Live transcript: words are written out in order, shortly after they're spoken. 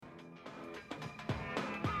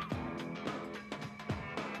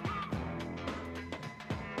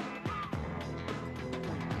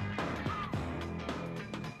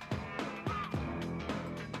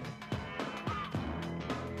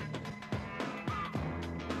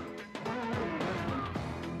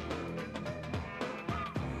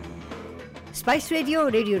Spice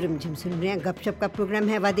radio Rimjhim सुन रहे हैं। गप शप का प्रोग्राम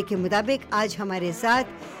है। वादे के मुताबिक आज हमारे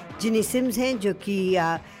साथ जिनी सिम्स हैं जो कि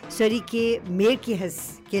सरी के मेयर की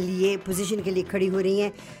के लिए पोजीशन के लिए खड़ी हो रही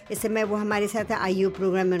हैं। इस समय वो हमारे साथ हैं। आइए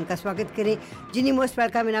प्रोग्राम में उनका स्वागत करें। जिनी, most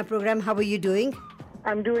welcome in our programme. How are you doing?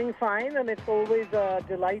 I'm doing fine, and it's always a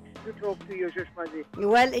delight to talk to you, Shushma ji.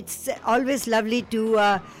 Well, it's always lovely to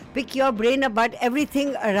pick your brain about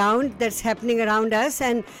everything around that's happening around us,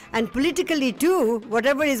 and politically too,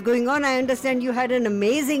 whatever is going on. I understand you had an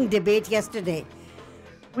amazing debate yesterday.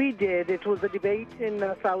 We did. It was a debate in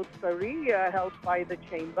South Surrey, held by the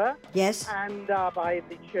chamber. Yes. And by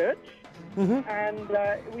the church. Mm-hmm. And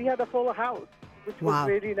we had a full house, which was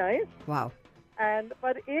really nice. Wow. And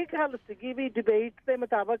पर एक ਗੱਲ ਸੀਗੀ ਵੀ debate ਦੇ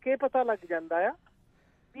ਮੁਤਾਬਕ ਇਹ ਪਤਾ ਲੱਗ ਜਾਂਦਾ ਆ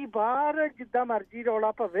ਵੀ ਬਾਹਰ ਜਿੱਦਾਂ ਮਰਜ਼ੀ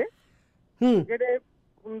ਰੌਲਾ ਪਵੇ ਜਿਹੜੇ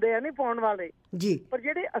ਹੁੰਦੇ ਆ ਨਹੀਂ ਪਾਉਣ ਵਾਲੇ ਜੀ, ਪਰ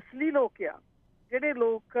ਜਿਹੜੇ ਅਸਲੀ ਲੋਕ ਆ, ਜਿਹੜੇ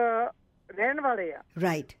ਲੋਕ ਰਹਿਣ ਵਾਲੇ ਆ,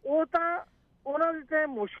 ਰਾਈਟ, ਉਹ ਤਾਂ ਉਹਨਾਂ ਦੀ ਤੇ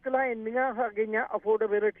ਮੁਸ਼ਕਲਾਂ ਇੰਨੀਆਂ ਹੈਗੀਆਂ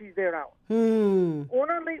ਅਫੋਰਡੇਬਿਲਿਟੀ ਦੇ ਨਾਲ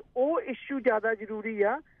ਉਹਨਾਂ ਲਈ ਉਹ ਇਸ਼ੂ ਜ਼ਿਆਦਾ ਜ਼ਰੂਰੀ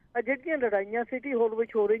ਆ। ਜਿਹੜੀਆਂ ਲੜਾਈਆਂ ਸਿਟੀ ਹਾਲ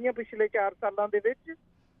ਵਿੱਚ ਹੋ ਰਹੀਆਂ ਪਿਛਲੇ 4 ਸਾਲਾਂ ਦੇ ਵਿੱਚ,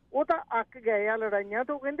 ਉਹ ਤਾਂ ਅੱਕ ਗਏ ਆ ਲੜਾਈਆਂ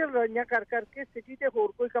ਤੋਂ। ਕਹਿੰਦੇ ਲੜਾਈਆਂ ਕਰ ਕਰਕੇ ਸਿਟੀ ਤੇ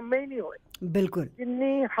ਹੋਰ ਕੋਈ ਕੰਮ ਹੀ ਨਹੀਂ ਹੋਏ। ਬਿਲਕੁਲ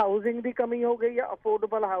ਜਿੰਨੀ ਹਾਊਸਿੰਗ ਦੀ ਕਮੀ ਹੋ ਗਈ ਆ,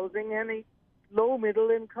 ਅਫੋਰਡੇਬਲ ਹਾਊਸਿੰਗ ਹੈ ਨਹੀਂ, ਲੋ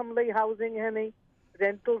ਮਿਡਲ ਇਨਕਮ ਲਈ ਹਾਊਸਿੰਗ ਹੈ ਨਹੀਂ,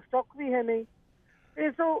 ਰੈਂਟਲ ਸਟਾਕ ਵੀ ਹੈ ਨਹੀਂ।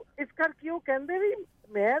 ਤੇ ਸੋ ਇਸ ਕਰਕੇ ਉਹ ਕਹਿੰਦੇ ਵੀ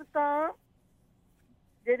ਮੇਅਰ ਤਾਂ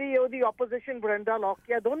ਜਿਹੜੀ ਉਹਦੀ ਆਪੋਜੀਸ਼ਨ ਬਰੰਡਾ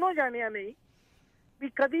ਲੌਕ ਆ ਦੋਨੋਂ ਜਾਣਿਆਂ ਨੇ ਵੀ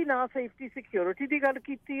ਕਦੀ ਨਾ ਸੇਫਟੀ ਸਿਕਿਉਰਿਟੀ ਦੀ ਗੱਲ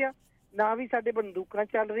ਕੀਤੀ ਆ, ਨਾ ਵੀ ਸਾਡੇ ਬੰਦੂਕਾਂ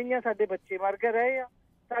ਚੱਲ ਰਹੀਆਂ, ਸਾਡੇ ਬੱਚੇ ਮਰ ਕੇ ਰਹੇ ਆ,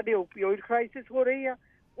 ਸਾਡੇ ਓਪੀਓਇਡ ਕ੍ਰਾਈਸਿਸ ਹੋ ਰਹੀ ਆ।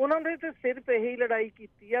 ਉਹਨਾਂ ਨੇ ਤਾਂ ਸਿਰਫ ਇਹੀ ਲੜਾਈ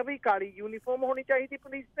ਕੀਤੀ ਆ ਵੀ ਕਾਲੀ ਯੂਨੀਫਾਰਮ ਹੋਣੀ ਚਾਹੀਦੀ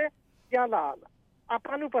ਪੁਲਿਸ ਤੇ ਜਾਂ ਲਾਲ।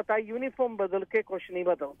 ਆਪਾਂ ਨੂੰ ਪਤਾ ਯੂਨੀਫਾਰਮ ਬਦਲ ਕੇ ਕੁਛ ਨਹੀਂ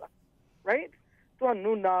ਬਦਲਦਾ, ਰਾਈਟ?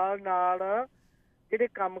 ਤੁਹਾਨੂੰ ਨਾਲ ਨਾਲ ਜਿਹੜੇ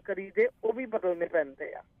ਕੰਮ ਕਰੀਦੇ ਉਹ ਵੀ ਬਦਲਣੇ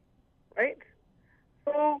ਪੈਂਦੇ ਆ, ਰਾਈਟ?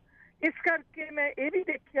 ਸੋ ਇਸ ਕਰਕੇ ਮੈਂ ਇਹ ਵੀ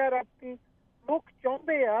ਦੇਖਿਆ ਰਾਤੀ ਲੋਕ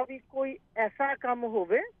ਚਾਹੁੰਦੇ ਆ ਵੀ ਕੋਈ ਐਸਾ ਕੰਮ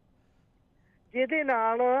ਹੋਵੇ ਜਿਹਦੇ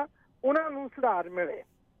ਨਾਲ ਉਹਨਾਂ ਨੂੰ ਸੁਧਾਰ ਮਿਲੇ।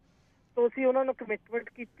 ਸੋ ਅਸੀਂ ਉਹਨਾਂ ਨੂੰ ਕਮਿਟਮੈਂਟ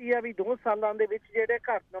ਕੀਤੀ ਆ ਵੀ 2 ਸਾਲਾਂ ਦੇ ਵਿੱਚ ਜਿਹੜੇ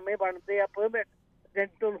ਘਰ ਨਵੇਂ ਬਣਦੇ ਆ ਪਰਮਿਟ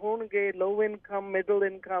ਰੈਂਟਲ ਹੋਣਗੇ, ਲੋ ਇਨਕਮ, ਮਿਡਲ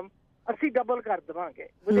ਇਨਕਮ, ਅਸੀਂ ਡਬਲ ਕਰ ਦੇਵਾਂਗੇ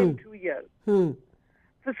ਵਿਦਿਨ 2 years।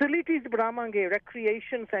 ਫੈਸਿਲਿਟੀਜ਼ ਬਣਾਵਾਂਗੇ,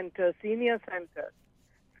 recreation centre, senior centre,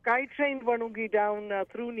 sky train ਬਣੂਗੀ down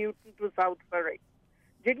through Newton to South Surrey.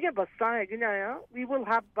 ਜਿਹੜੀਆਂ ਬੱਸਾਂ ਹੈਗੀਆਂ ਆ, we will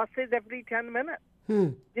have buses every 10 minutes,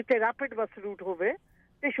 ਜਿੱਥੇ ਰੈਪਿਡ ਬੱਸ ਰੂਟ ਹੋਵੇ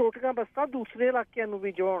ਤੇ ਛੋਟੀਆਂ ਬੱਸਾਂ ਦੂਸਰੇ ਇਲਾਕਿਆਂ ਨੂੰ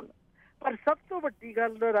ਵੀ ਜੋੜਨ। ਪਰ ਸਭ ਤੋਂ ਵੱਡੀ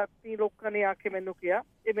ਗੱਲ ਰਾਤੀ ਲੋਕਾਂ ਨੇ ਆ ਕੇ ਮੈਨੂੰ ਕਿਹਾ,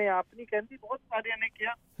 ਇਹ ਮੈਂ ਆਪ ਨਹੀਂ ਕਹਿੰਦੀ, ਬਹੁਤ ਸਾਰਿਆਂ ਨੇ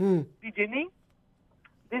ਕਿਹਾ ਵੀ ਜਿਨੀ,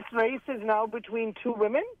 this race is now between 2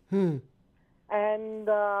 women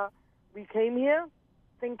and we came here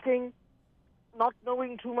thinking, not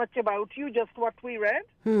knowing too much about you, just what we read,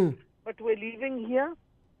 but we're leaving here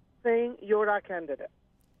saying you're our candidate.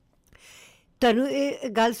 ਤੁਹਾਨੂੰ ਇਹ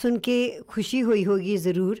ਗੱਲ ਸੁਣ ਕੇ ਖੁਸ਼ੀ ਹੋਈ ਹੋਗੀ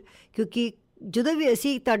ਜ਼ਰੂਰ, ਕਿਉਂਕਿ ਜਦੋਂ ਵੀ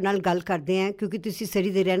ਅਸੀਂ ਤੁਹਾਡੇ ਨਾਲ ਗੱਲ ਕਰਦੇ ਹਾਂ, ਕਿਉਂਕਿ ਤੁਸੀਂ ਸਰੀ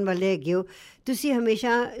ਦੇ ਰਹਿਣ ਵਾਲੇ ਹੈਗੇ ਹੋ, ਤੁਸੀਂ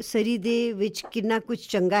ਹਮੇਸ਼ਾ ਸਰੀ ਦੇ ਵਿੱਚ ਕਿੰਨਾ ਕੁਝ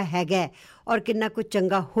ਚੰਗਾ ਹੈਗਾ ਔਰ ਕਿੰਨਾ ਕੁਝ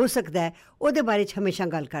ਚੰਗਾ ਹੋ ਸਕਦਾ ਹੈ ਉਹਦੇ ਬਾਰੇ 'ਚ ਹਮੇਸ਼ਾ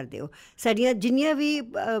ਗੱਲ ਕਰਦੇ ਹੋ। ਸਾਡੀਆਂ ਜਿੰਨੀਆਂ ਵੀ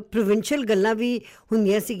ਪ੍ਰੋਵਿੰਸ਼ੀਅਲ ਗੱਲਾਂ ਵੀ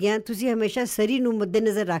ਹੁੰਦੀਆਂ ਸੀਗੀਆਂ, ਤੁਸੀਂ ਹਮੇਸ਼ਾ ਸਰੀ ਨੂੰ ਮੁੱਦੇ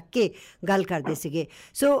ਨਜ਼ਰ ਰੱਖ ਕੇ ਗੱਲ ਕਰਦੇ ਸੀਗੇ।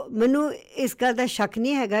 ਸੋ ਮੈਨੂੰ ਇਸ ਗੱਲ ਦਾ ਸ਼ੱਕ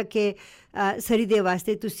ਨਹੀਂ ਹੈਗਾ ਕਿ ਸਰੀ ਦੇ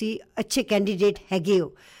ਵਾਸਤੇ ਤੁਸੀਂ ਅੱਛੇ ਕੈਂਡੀਡੇਟ ਹੈਗੇ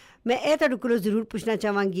ਹੋ। ਮੈਂ ਇਹ ਤੁਹਾਡੇ ਕੋਲੋਂ ਜ਼ਰੂਰ ਪੁੱਛਣਾ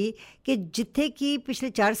ਚਾਹਾਂਗੀ ਕਿ ਜਿੱਥੇ ਕਿ ਪਿਛਲੇ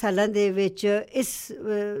 4 ਸਾਲਾਂ ਦੇ ਵਿੱਚ ਇਸ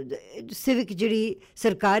ਸਿਵਿਕ ਜਿਹੜੀ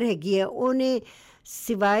ਸਰਕਾਰ ਹੈਗੀ ਹੈ, ਉਹਨੇ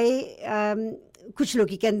ਸਿਵਾਏ ਕੁਛ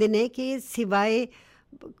ਲੋਕ ਕਹਿੰਦੇ ਨੇ ਕਿ ਸਿਵਾਏ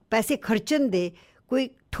ਪੈਸੇ ਖਰਚਣ ਦੇ ਕੋਈ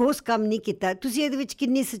ਠੋਸ ਕੰਮ ਨਹੀਂ ਕੀਤਾ। ਤੁਸੀਂ ਇਹਦੇ ਵਿੱਚ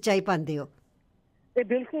ਕਿੰਨੀ ਸੱਚਾਈ ਪਾਉਂਦੇ ਹੋ? ਇਹ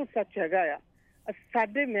ਬਿਲਕੁਲ ਸੱਚ ਹੈਗਾ ਆ।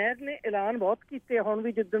 ਸਾਡੇ ਮੇਅਰ ਨੇ ਐਲਾਨ ਬਹੁਤ ਕੀਤੇ। ਹੁਣ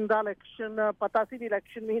ਵੀ ਜਿੱਦਣ ਦਾ ਇਲੈਕਸ਼ਨ ਪਤਾ ਸੀ ਵੀ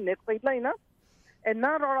ਇਲੈਕਸ਼ਨ ਮਹੀਨੇ ਪਹਿਲਾਂ ਹੀ ਨਾ ਇੰਨਾ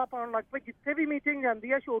ਰੌਲਾ ਪਾਉਣ ਲੱਗ ਪਏ, ਜਿੱਥੇ ਵੀ ਮੀਟਿੰਗ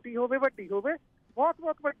ਜਾਂਦੀ ਆ, ਛੋਟੀ ਹੋਵੇ ਵੱਡੀ ਹੋਵੇ,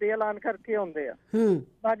 ਬਹੁਤ ਵੱਡੇ ਐਲਾਨ ਕਰਕੇ ਆਉਂਦੇ ਆ।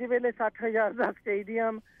 ਬਾਜੇ ਵੇਲੇ 60,000 ਦਾ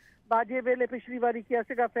ਸਟੇਡੀਅਮ, ਬਾਜੇ ਵੇਲੇ ਪਿਛਲੀ ਵਾਰੀ ਕਿਹਾ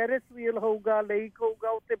ਸੀਗਾ ਫੈਰਿਸ ਵੀਲ ਹੋਊਗਾ, ਲੇਕ ਹੋਊਗਾ,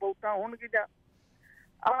 ਉੱਥੇ ਵੋਟਾਂ ਹੋਣਗੀਆਂ।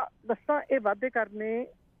 ਦੱਸਾਂ, ਇਹ ਵਾਅਦੇ ਕਰਨੇ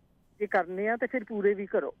ਜੇ ਕਰਨੇ ਆ ਤੇ ਫਿਰ ਪੂਰੇ ਵੀ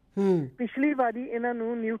ਕਰੋ। ਪਿਛਲੀ ਵਾਰੀ ਇਹਨਾਂ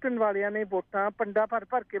ਨੂੰ ਨਿਊਟਨ ਵਾਲਿਆਂ ਨੇ ਵੋਟਾਂ ਪੰਡਾ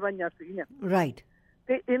ਭਰ ਕੇ ਪਾਈਆਂ ਸੀਗੀਆਂ, ਰਾਈਟ?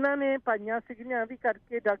 ਤੇ ਇਹਨਾਂ ਨੇ ਪਾਈਆਂ ਸੀਗੀਆਂ ਵੀ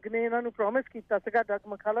ਕਰਕੇ ਡੱਗ ਨੇ ਇਹਨਾਂ ਨੂੰ ਪ੍ਰੋਮਿਸ ਕੀਤਾ ਸੀਗਾ, ਡੱਗ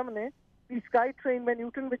ਮਖਾਲਮ ਨੇ, ਵੀ ਸਕਾਈ ਟ੍ਰੇਨ ਮੈਂ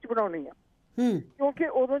ਨਿਊਟਨ ਵਿੱਚ ਬਣਾਉਣੀ ਆ, ਕਿਉਂਕਿ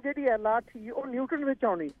ਉਦੋਂ ਜਿਹੜੀ ਐਲਾਟ ਸੀ ਉਹ ਨਿਊਟਨ ਵਿੱਚ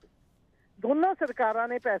ਆਉਣੀ ਸੀ। ਦੋਨਾਂ ਸਰਕਾਰਾਂ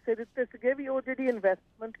ਨੇ ਪੈਸੇ ਦਿੱਤੇ ਸੀਗੇ ਵੀ ਉਹ ਜਿਹੜੀ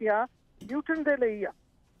ਇਨਵੈਸਟਮੈਂਟ ਆ ਨਿਊਟਨ ਦੇ ਲਈ ਆ।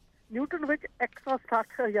 ਨਿਊਟਨ ਵਿੱਚ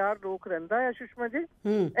 160,000 ਲੋਕ ਰਹਿੰਦਾ ਆ ਸੁਸ਼ਮਾ ਜੀ,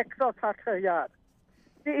 160,000।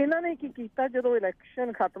 ਤੇ ਇਹਨਾਂ ਨੇ ਕੀ ਕੀਤਾ, ਜਦੋਂ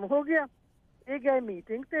ਇਲੈਕਸ਼ਨ ਖਤਮ ਹੋ ਗਿਆ, ਇਹ ਗਏ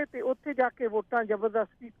ਮੀਟਿੰਗ ਤੇ ਉੱਥੇ ਜਾ ਕੇ ਵੋਟਾਂ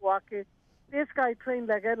ਜ਼ਬਰਦਸਤੀ ਪਵਾ ਕੇ ਤੇ ਸਕਾਈ ਟ੍ਰੇਨ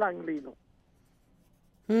ਲੈ ਗਏ ਲੰਗਲੀ ਨੂੰ।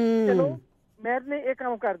 ਚਲੋ ਮੇਅਰ ਨੇ ਇਹ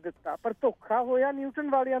ਕੰਮ ਕਰ ਦਿੱਤਾ, ਪਰ ਧੋਖਾ ਹੋਇਆ ਨਿਊਟਨ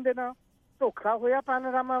ਵਾਲਿਆਂ ਦੇ ਨਾਲ। ਧੋਖਾ ਹੋਇਆ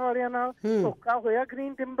ਪਾਨੋਰਾਮਾ ਵਾਲਿਆਂ ਨਾਲ, ਧੋਖਾ ਹੋਇਆ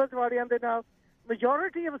ਗ੍ਰੀਨ ਟਿੰਬਰਸ ਵਾਲਿਆਂ ਦੇ ਨਾਲ।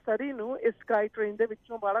 ਮੈਜੋਰਿਟੀ ਆਫ ਸਰੀ ਨੂੰ ਇਸ ਸਕਾਈ ਟ੍ਰੇਨ ਦੇ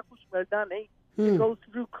ਵਿੱਚੋਂ ਬੜਾ ਕੁਛ ਮਿਲਦਾ ਨਹੀਂ। It goes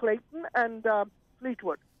through Clayton and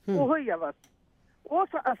Fleetwood, ਉਹੋ ਹੀ ਆ ਬਸ। ਉਹ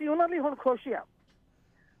ਅਸੀਂ ਉਹਨਾਂ ਲਈ ਹੁਣ ਖੁਸ਼ ਆ।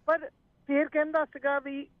 ਪਰ ਫੇਰ ਕਹਿੰਦਾ ਸੀਗਾ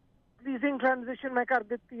ਵੀ ਪਲੀਜ਼ਿੰਗ ਟ੍ਰਾਂਜੀਸ਼ਨ ਮੈਂ ਕਰ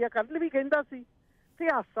ਦਿੱਤੀ ਆ, ਕੱਲ੍ਹ ਵੀ ਕਹਿੰਦਾ ਸੀ। ਤੇ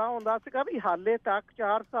ਹਾਸਾ ਆਉਂਦਾ ਸੀਗਾ ਵੀ ਹਾਲੇ ਤੱਕ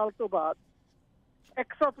 4 ਸਾਲ ਤੋਂ ਬਾਅਦ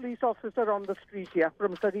ex police officer on the street ਆ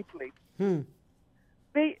ਫਰਮ ਸਰੀ ਪੁਲਿਸ।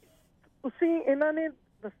 ਤੇ ਤੁਸੀਂ ਇਹਨਾਂ ਨੇ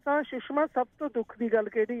ਦੱਸਾਂ ਸੁਸ਼ਮਾ, ਸਭ ਤੋਂ ਦੁੱਖ ਦੀ ਗੱਲ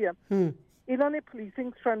ਕਿਹੜੀ ਆ? ਇਹਨਾਂ ਨੇ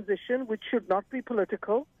ਪੁਲਿਸਿੰਗ ਟ੍ਰਾਂਜੀਸ਼ਨ ਵਿਚ ਸ਼ੁੱਡ ਨਾਟ ਬੀ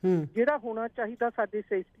ਪੋਲੀਟੀਕਲ, ਜਿਹੜਾ ਹੋਣਾ ਚਾਹੀਦਾ ਸਾਡੀ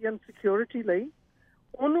ਸੇਫਟੀ ਐਂਡ ਸਿਕਿਉਰਿਟੀ ਲਈ,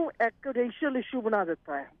 ਉਹਨੂੰ ਇੱਕ ਰੇਸ਼ੀਅਲ ਇਸ਼ੂ ਬਣਾ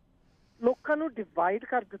ਦਿੱਤਾ ਹੈ। ਲੋਕਾਂ ਨੂੰ ਡਿਵਾਈਡ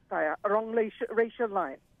ਕਰ ਦਿੱਤਾ ਆ ਅਲੋਂਗ ਰੇਸ਼ੀਅਲ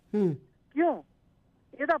ਲਾਈਨ। ਕਿਉਂ?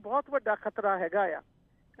 ਇਹਦਾ ਬਹੁਤ ਵੱਡਾ ਖਤਰਾ ਹੈਗਾ ਆ।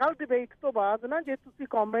 ਕੱਲ ਡਿਬੇਟ ਤੋਂ ਬਾਅਦ ਨਾ, ਜੇ ਤੁਸੀਂ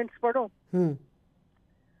ਕਮੈਂਟਸ ਪੜ੍ਹੋ,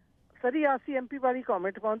 ਸਰੀ RCMP ਵਾਲੀ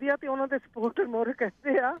ਕਮੈਂਟ ਪਾਉਂਦੀ ਆ ਤੇ ਉਹਨਾਂ ਦੇ ਸਪੋਰਟਰ ਮੋਰੇ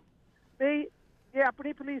ਕਹਿੰਦੇ ਆ ਵੀ ਜੇ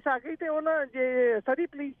ਆਪਣੀ ਪੁਲਿਸ ਆ ਗਈ ਤੇ ਉਹਨਾਂ, ਜੇ ਸਰੀ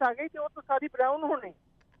ਪੁਲਿਸ ਆ ਗਈ ਤੇ ਉਹ ਤਾਂ ਸਾਰੀ ਬਰਾਊਨ ਹੋਣੀ।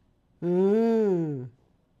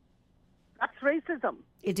 That's racism.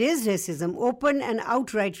 It is racism, open and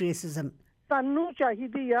outright racism. ਸਾਨੂੰ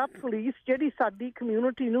ਚਾਹੀਦੀ ਆ ਪੁਲਿਸ ਜਿਹੜੀ ਸਾਡੀ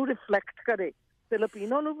ਕਮਿਊਨਿਟੀ ਨੂੰ ਰਿਫਲੈਕਟ ਕਰੇ।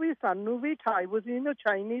 ਫਿਲੀਪੀਨੋ ਨੂੰ ਵੀ, ਸਾਨੂੰ ਵੀ, ਥਾਈਵਾਨੀ ਨੂੰ,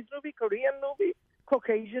 ਚਾਈਨੀਜ਼ ਨੂੰ ਵੀ, ਕੋਰੀਅਨ ਨੂੰ ਵੀ,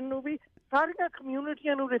 ਕੋਕੇਜਨ ਨੂੰ ਵੀ, ਸਾਰੀਆਂ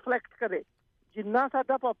ਕਮਿਊਨਿਟੀਆਂ ਨੂੰ ਰਿਫਲੈਕਟ ਕਰੇ। ਜਿੰਨਾ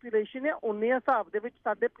ਸਾਡਾ ਪਾਪੂਲੇਸ਼ਨ ਹੈ ਉਨੇ ਹਿਸਾਬ ਦੇ ਵਿੱਚ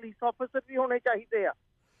ਸਾਡੇ ਪੁਲਿਸ ਆਫਿਸਰ ਵੀ ਹੋਣੇ ਚਾਹੀਦੇ ਆ।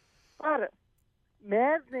 ਪਰ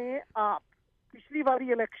ਮੈਂ ਨੇ ਆਪ ਪਿਛਲੀ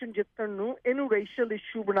ਵਾਰੀ ਇਲੈਕਸ਼ਨ ਜਿੱਤਣ ਨੂੰ ਇਹਨੂੰ ਰੇਸ਼ੀਅਲ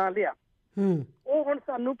ਇਸ਼ੂ ਬਣਾ ਲਿਆ। ਉਹ ਹੁਣ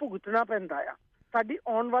ਸਾਨੂੰ ਭੁਗਤਣਾ ਪੈਂਦਾ ਆ, ਸਾਡੀ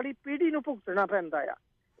ਆਉਣ ਵਾਲੀ ਪੀੜ੍ਹੀ ਨੂੰ ਭੁਗਤਣਾ ਪੈਂਦਾ ਆ।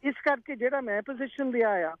 ਇਸ ਕਰਕੇ ਜਿਹੜਾ ਮੈਂ ਪੋਜੀਸ਼ਨ ਲਿਆ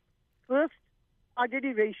ਆ, ਫਸਟ ਆ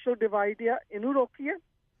ਜਿਹੜੀ ਰੇਸ਼ੀਅਲ ਡਿਵਾਈਡ ਆ ਇਹਨੂੰ ਰੋਕੀਏ,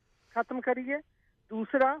 ਖਤਮ ਕਰੀਏ।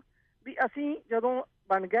 ਦੂਸਰਾ ਵੀ ਅਸੀਂ ਜਦੋਂ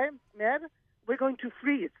ਬਣ ਗਏ mayor, we going to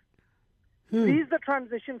freeze the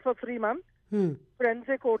transition for 3 months,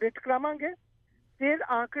 forensic audit ਕਰਾਵਾਂਗੇ, ਫਿਰ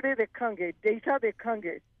ਆંકੜੇ ਦੇਖਾਂਗੇ, ਡੇਟਾ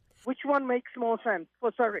ਦੇਖਾਂਗੇ, which one makes more sense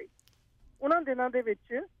for Surrey। ਉਹਨਾਂ ਦਿਨਾਂ ਦੇ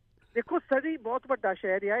ਵਿੱਚ ਦੇਖੋ, ਸਰੀ ਬਹੁਤ ਵੱਡਾ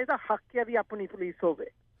ਸ਼ਹਿਰ ਆ, ਇਹਦਾ ਹੱਕ ਆ ਵੀ ਆਪਣੀ ਪੁਲਿਸ ਹੋਵੇ,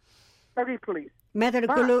 ਸਰੀ ਪੁਲਿਸ। ਮੈਂ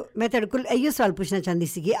ਤੁਹਾਡੇ ਕੋਲ ਇਹੋ ਸਵਾਲ ਪੁੱਛਣਾ ਚਾਹੁੰਦੀ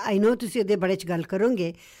ਸੀਗੀ। ਆਈ ਨੋ ਤੁਸੀਂ ਉਹਦੇ ਬਾਰੇ 'ਚ ਗੱਲ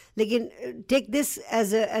ਕਰੋਗੇ, ਲੇਕਿਨ take this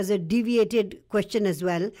as a deviated question as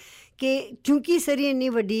well, ਕਿ ਕਿਉਂਕਿ ਸਰੀ ਇੰਨੀ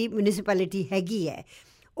ਵੱਡੀ ਮਿਊਨਿਸਪੈਲਿਟੀ ਹੈਗੀ ਹੈ,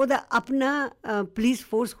 ਉਹਦਾ ਆਪਣਾ ਪੁਲਿਸ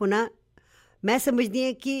ਫੋਰਸ ਹੋਣਾ ਮੈਂ ਸਮਝਦੀ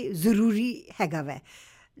ਹਾਂ ਕਿ ਜ਼ਰੂਰੀ ਹੈਗਾ ਵੈ।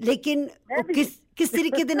 ਲੇਕਿਨ ਕਿਸ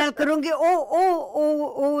ਤਰੀਕੇ ਦੇ ਨਾਲ ਕਰੋਗੇ,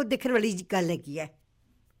 ਉਹ ਦੇਖਣ ਵਾਲੀ ਗੱਲ ਹੈਗੀ ਹੈ।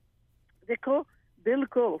 ਦੇਖੋ,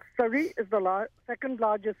 ਬਿਲਕੁਲ Surrey is the second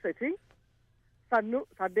largest city.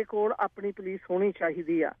 ਸਾਡੇ ਕੋਲ ਆਪਣੀ ਪੁਲਿਸ ਹੋਣੀ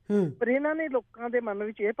ਚਾਹੀਦੀ ਆ। ਪਰ ਇਹਨਾਂ ਨੇ ਲੋਕਾਂ ਦੇ ਮਨ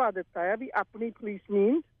ਵਿੱਚ ਇਹ ਪਾ ਦਿੱਤਾ ਆ ਵੀ ਆਪਣੀ ਪੁਲਿਸ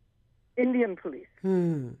ਮੀਨਸ ਇੰਡੀਅਨ ਪੁਲਿਸ,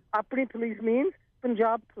 ਆਪਣੀ ਪੁਲਿਸ ਮੀਨਸ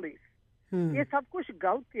ਪੰਜਾਬ ਪੁਲਿਸ। ਇਹ ਸਭ ਕੁਛ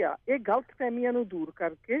ਗਲਤ ਆ। ਇਹ ਗਲਤ ਫਹਿਮੀਆਂ ਨੂੰ ਦੂਰ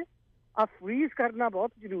ਕਰਕੇ ਆ ਫਰੀਜ਼ ਕਰਨਾ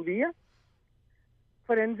ਬਹੁਤ ਜ਼ਰੂਰੀ ਆ।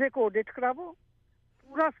 ਫੋਰੈਂਸਿਕ ਆਡਿਟ ਕਰਾਵੋ,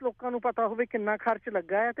 ਪੂਰਾ ਲੋਕਾਂ ਨੂੰ ਪਤਾ ਹੋਵੇ ਕਿੰਨਾ ਖਰਚ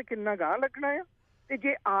ਲੱਗਾ ਹੈ ਤੇ ਕਿੰਨਾ ਗਾਹ ਲੱਗਣਾ ਆ, ਤੇ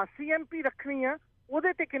ਜੇ RCMP ਰੱਖਣੀ ਆ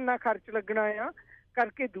ਉਹਦੇ ਤੇ ਕਿੰਨਾ ਖਰਚ ਲੱਗਣਾ ਆ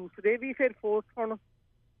ਕਰਕੇ। ਦੂਸਰੇ ਵੀ ਫਿਰ ਫੋਰਸ ਹੁਣ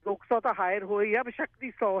 200 ਤਾਂ ਹਾਇਰ ਹੋਈ ਆ, ਬੇਸ਼ੱਕ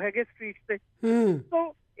ਦੀ 100 ਹੈਗੇ ਸਟਰੀਟ ਤੇ। ਸੋ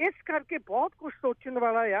ਇਸ ਕਰਕੇ ਬਹੁਤ ਕੁਛ ਸੋਚਣ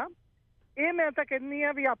ਵਾਲਾ ਆ। ਇਹ ਮੈਂ ਤਾਂ ਕਹਿੰਦੀ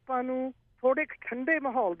ਆ ਵੀ ਆਪਾਂ ਨੂੰ ਥੋੜੇ ਠੰਡੇ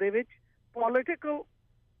ਮਾਹੌਲ ਦੇ ਵਿੱਚ ਪੋਲੀਟੀਕਲ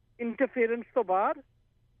ਇੰਟਰਫੇਰੈਂਸ ਤੋਂ ਬਾਅਦ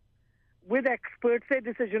ਵਿਦ ਐਕਸਪਰਟਸ ਇਹ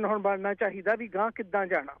ਡਿਸੀਜਨ ਹੁਣ ਬਣਨਾ ਚਾਹੀਦਾ ਵੀ ਗਾਂ ਕਿੱਦਾਂ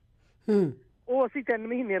ਜਾਣਾ। ਉਹ ਅਸੀਂ 3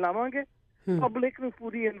 ਮਹੀਨੇ ਲਾਵਾਂਗੇ, ਪਬਲਿਕ ਨੂੰ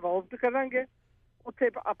ਪੂਰੀ ਇਨਵੋਲਵਡ ਕਰਾਂਗੇ, ਉੱਥੇ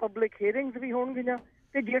ਪਬਲਿਕ ਹੀਅਰਿੰਗਸ ਵੀ ਹੋਣਗੀਆਂ,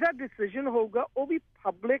 ਤੇ ਜਿਹੜਾ ਡਿਸੀਜਨ ਹੋਊਗਾ ਉਹ ਵੀ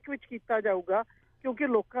ਪਬਲਿਕ ਵਿੱਚ ਕੀਤਾ ਜਾਊਗਾ, ਕਿਉਂਕਿ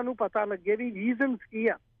ਲੋਕਾਂ ਨੂੰ ਪਤਾ ਲੱਗੇ ਵੀ ਰੀਜ਼ਨਸ ਕੀ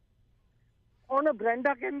ਆ। ਹੁਣ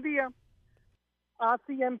ਬ੍ਰੈਂਡਾ ਕਹਿੰਦੀ ਆ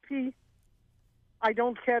RCMP I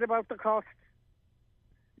don't care about the cost.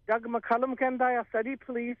 Doug McCallum ਕਹਿੰਦਾ ਆ Surrey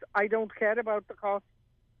police I don't care about the cost.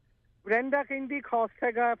 Brenda ਕਹਿੰਦੀ cost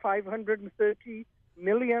ਹੈਗਾ 530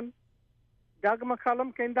 million. Doug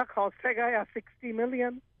McCallum ਕਹਿੰਦਾ cost ਹੈਗਾ 60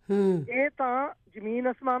 million. ਇਹ ਤਾਂ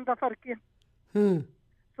ਜ਼ਮੀਨ ਅਸਮਾਨ ਦਾ ਫਰਕ ਹੈ।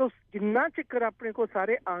 ਸੋ ਜਿੰਨਾ ਚਿਕਰ ਆਪਣੇ ਕੋਲ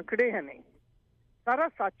ਸਾਰੇ ਆંકੜੇ ਹੈ ਨਹੀਂ, ਸਾਰਾ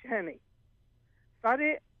ਸੱਚ ਹੈ ਨਹੀਂ,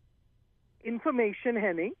 ਸਾਰੇ ਇਨਫੋਰਮੇਸ਼ਨ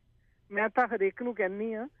ਹੈ ਨਹੀਂ, ਮੈਂ ਤਾਂ ਹਰੇਕ ਨੂੰ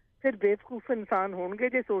ਕਹਿੰਦੀ ਹਾਂ ਫਿਰ ਬੇਵਕੂਫ ਇਨਸਾਨ ਹੋਣਗੇ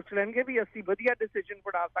ਜੇ ਸੋਚ ਲੈਣਗੇ ਵੀ ਅਸੀਂ ਵਧੀਆ ਡਿਸੀਜਨ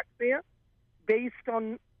ਬਣਾ ਸਕਦੇ ਹਾਂ based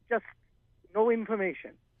on just no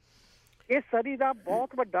information. ਇਹ ਸਰੀ ਦਾ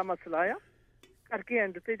ਬਹੁਤ ਵੱਡਾ ਮਸਲਾ ਆ। ਕਰਕੇ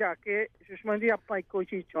ਐਂਡ ਤੇ ਜਾ ਕੇ ਸੁਸ਼ਮਾ ਜੀ ਆਪਾਂ ਇੱਕੋ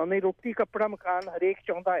ਚੀਜ਼ ਚਾਹੁੰਦੇ, ਰੋਟੀ ਕੱਪੜਾ ਮਕਾਨ ਹਰੇਕ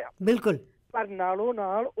ਚਾਹੁੰਦਾ ਆ, ਬਿਲਕੁਲ, ਪਰ ਨਾਲੋਂ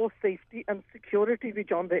ਨਾਲ ਉਹ ਸੇਫਟੀ ਐਂਡ ਸਿਕਿਉਰਿਟੀ ਵੀ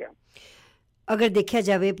ਚਾਹੁੰਦੇ ਆ। ਅਗਰ ਦੇਖਿਆ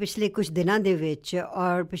ਜਾਵੇ ਪਿਛਲੇ ਕੁਝ ਦਿਨਾਂ ਦੇ ਵਿੱਚ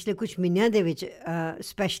ਔਰ ਪਿਛਲੇ ਕੁਝ ਮਹੀਨਿਆਂ ਦੇ ਵਿੱਚ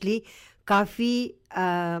ਸਪੈਸ਼ਲੀ ਕਾਫੀ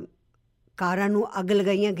ਕਾਰਾਂ ਨੂੰ ਅੱਗ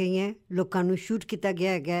ਲਗਾਈਆਂ ਗਈਆਂ, ਲੋਕਾਂ ਨੂੰ ਸ਼ੂਟ ਕੀਤਾ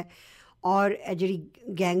ਗਿਆ ਹੈਗਾ, ਔਰ ਜਿਹੜੀ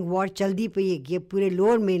ਗੈਂਗ ਵਾਰ ਚੱਲਦੀ ਪਈ ਹੈਗੀ ਹੈ ਪੂਰੇ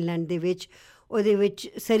ਲੋਅਰ ਮੇਨਲੈਂਡ ਦੇ ਵਿੱਚ, ਉਹਦੇ ਵਿੱਚ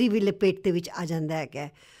ਸਰੀ ਵੀ ਲਪੇਟ ਦੇ ਵਿੱਚ ਆ ਜਾਂਦਾ ਹੈਗਾ।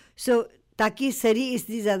 ਸੋ ताकि सरी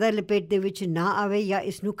इसकी ज़्यादा लपेट दे विच ना आवे या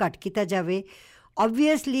इसनू घट किया जाए।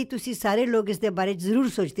 ऑबवियसली तुसी सारे लोग इस दे बारे जरूर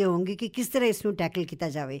सोचते होंगे कि किस तरह इसनू टैकल किया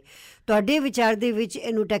जाए। तुहाडे विचार दे विच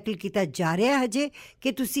इनू टैकल किया जा रहा है हजे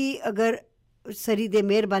कि तुसी अगर सरी दे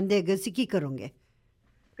मेयर बनदे अगे तुसी की करोगे?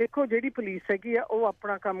 देखो जिहड़ी पुलिस हैगी आ ਉਹ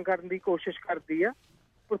ਆਪਣਾ ਕੰਮ ਕਰਨ ਦੀ ਕੋਸ਼ਿਸ਼ ਕਰਦੀ ਆ,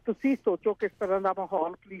 ਪਰ ਤੁਸੀਂ ਸੋਚੋ ਕਿਸ ਤਰ੍ਹਾਂ ਦਾ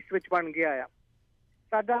ਮਾਹੌਲ ਪੁਲਿਸ ਵਿੱਚ ਬਣ ਗਿਆ ਆ।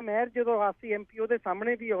 ਸਾਡਾ ਮੇਅਰ ਜਦੋਂ RCMP ਉਹਦੇ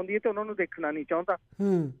ਸਾਹਮਣੇ ਵੀ ਆਉਂਦੀ ਹੈ ਤੇ ਉਹਨਾਂ ਨੂੰ ਦੇਖਣਾ ਨਹੀਂ ਚਾਹੁੰਦਾ।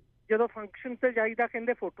 ਜਦੋਂ ਫੰਕਸ਼ਨ ਤੇ ਜਾਈਦਾ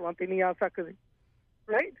ਕਹਿੰਦੇ ਫੋਟੋਆਂ ਤੇ ਨਹੀਂ ਆ ਸਕਦੇ,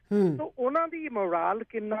 ਰਾਈਟ? ਸੋ ਉਹਨਾਂ ਦੀ ਮੋਰਲ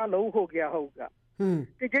ਕਿੰਨਾ ਲੋ ਹੋ ਗਿਆ ਹੋਊਗਾ।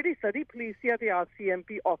 ਤੇ ਜਿਹੜੀ ਸਰੀ ਪੁਲਿਸ ਆ ਤੇ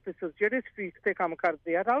RCMP ਆਫਿਸਰਸ ਜਿਹੜੇ ਸਟਰੀਟ ਤੇ ਕੰਮ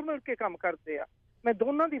ਕਰਦੇ ਆ, ਰਲ ਮਿਲ ਕੇ ਕੰਮ ਕਰਦੇ ਆ, ਮੈਂ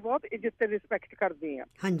ਦੋਨਾਂ ਦੀ ਬਹੁਤ ਇੱਜ਼ਤ ਤੇ ਰਿਸਪੈਕਟ ਕਰਦੀ ਆ।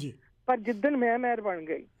 ਹਾਂਜੀ। ਪਰ ਜਿੱਦਣ ਮੈਂ ਮੇਅਰ ਬਣ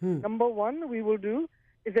ਗਈ, number 1 we will do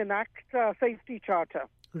is an act safety charter,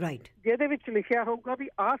 right, ਜਿਹਦੇ ਵਿੱਚ ਲਿਖਿਆ ਹੋਊਗਾ ਵੀ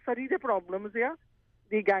ਆਹ ਸਰੀ ਦੇ ਪ੍ਰੋਬਲਮਸ ਆ,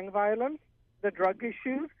 the gang violence, the drug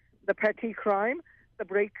issues, the petty crime, the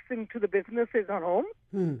breaks into the businesses at home.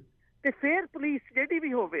 ਤੇ ਫਿਰ ਪੁਲਿਸ ਜਿਹੜੀ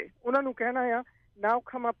ਵੀ ਹੋਵੇ ਉਹਨਾਂ ਨੂੰ ਕਹਿਣਾ ਆ now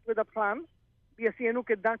come up with a plan ਵੀ ਅਸੀਂ ਇਹਨੂੰ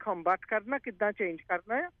ਕਿੱਦਾਂ ਕੰਬੈਟ ਕਰਨਾ, ਕਿੱਦਾਂ ਚੇਂਜ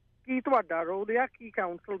ਕਰਨਾ ਆ, ਕੀ ਤੁਹਾਡਾ ਰੋਲ ਆ, ਕੀ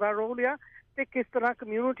ਕਾਉਂਸਲ ਦਾ ਰੋਲ ਆ, ਤੇ ਕਿਸ ਤਰ੍ਹਾਂ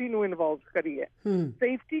ਕਮਿਊਨਿਟੀ ਨੂੰ ਇਨਵੋਲਵ ਕਰੀਏ।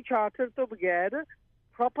 ਸੇਫਟੀ ਚਾਰਟਰ ਤੋਂ ਬਗੈਰ,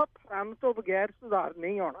 ਪ੍ਰੋਪਰ ਪਲਾਨ ਤੋਂ ਬਗੈਰ ਸੁਧਾਰ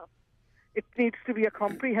ਨਹੀਂ ਆਉਣਾ। It needs to be a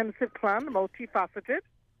comprehensive plan, multifaceted,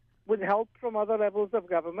 with help from other levels of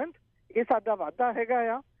government. ਇਹ ਸਾਡਾ ਵਾਅਦਾ ਹੈਗਾ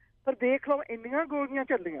ਆ। ਪਰ ਦੇਖ ਲਓ ਇੰਨੀਆਂ ਗੋਲੀਆਂ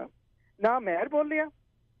ਚੱਲੀਆਂ, ਨਾ ਮੇਅਰ ਬੋਲਿਆ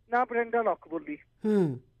ਨਾ ਬ੍ਰੈਂਡਾ ਲੌਕ ਬੋਲੀ।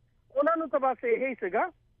 ਉਹਨਾਂ ਨੂੰ ਤਾਂ ਬਸ ਇਹ ਹੀ ਸੀਗਾ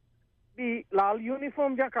ਵੀ ਲਾਲ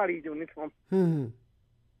ਯੂਨੀਫਾਰਮ ਜਾਂ ਕਾਲੀ ਯੂਨੀਫਾਰਮ।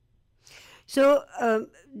 ਸੋ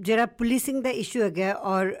ਜਿਹੜਾ ਪੁਲਿਸਿੰਗ ਦਾ ਇਸ਼ੂ ਹੈਗਾ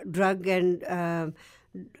ਔਰ ਡਰੱਗ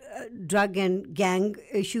ਐਂਡ ਗੈਂਗ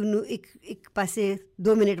ਇਸ਼ੂ ਨੂੰ ਇੱਕ ਪਾਸੇ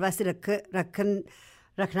 2 ਮਿੰਟ ਵਾਸਤੇ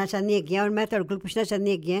ਰੱਖਣਾ ਚਾਹੁੰਦੀ ਹੈਗੀ ਹਾਂ। ਔਰ ਮੈਂ ਤੁਹਾਡੇ ਕੋਲ ਪੁੱਛਣਾ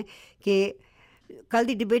ਚਾਹੁੰਦੀ ਹੈਗੀ ਹਾਂ ਕਿ ਕੱਲ੍ਹ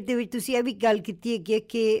ਦੀ ਡਿਬੇਟ ਦੇ ਵਿੱਚ ਤੁਸੀਂ ਇਹ ਵੀ ਗੱਲ ਕੀਤੀ ਹੈਗੀ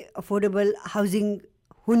ਕਿ ਅਫੋਰਡੇਬਲ ਹਾਊਸਿੰਗ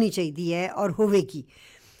ਹੋਣੀ ਚਾਹੀਦੀ ਹੈ ਔਰ ਹੋਵੇਗੀ।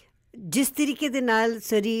 ਜਿਸ ਤਰੀਕੇ ਦੇ ਨਾਲ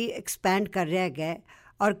ਸਰੀ ਐਕਸਪੈਂਡ ਕਰ ਰਿਹਾ ਹੈਗਾ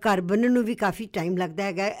ਔਰ ਘਰ ਬਣਨ ਨੂੰ ਵੀ ਕਾਫੀ ਟਾਈਮ ਲੱਗਦਾ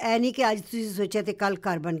ਹੈਗਾ, ਇਹ ਨਹੀਂ ਕਿ ਅੱਜ ਤੁਸੀਂ ਸੋਚਿਆ ਅਤੇ ਕੱਲ੍ਹ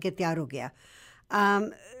ਘਰ ਬਣ ਕੇ ਤਿਆਰ ਹੋ ਗਿਆ।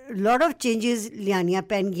 ਲੋਟ ਆਫ ਚੇਂਜਿਸ ਲਿਆਉਣੀਆਂ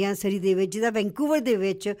ਪੈਣਗੀਆਂ ਸਰੀ ਦੇ ਵਿੱਚ, ਜਿਹਦਾ ਵੈਂਕੂਵਰ ਦੇ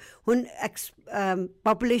ਵਿੱਚ ਹੁਣ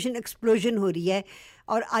ਪਾਪੂਲੇਸ਼ਨ ਐਕਸਪਲੋਜ਼ਨ ਹੋ ਰਹੀ ਹੈ।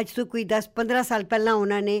 ਔਰ ਅੱਜ ਤੋਂ ਕੋਈ 10-15 ਸਾਲ ਪਹਿਲਾਂ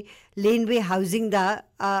ਉਹਨਾਂ ਨੇ ਲੇਨਵੇ ਹਾਊਸਿੰਗ ਦਾ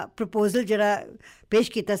ਪ੍ਰਪੋਜ਼ਲ ਜਿਹੜਾ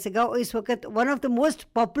ਪੇਸ਼ ਕੀਤਾ ਸੀਗਾ, ਉਹ ਇਸ ਵਕਤ one of the most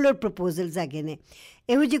popular proposals ਹੈਗੇ ਨੇ।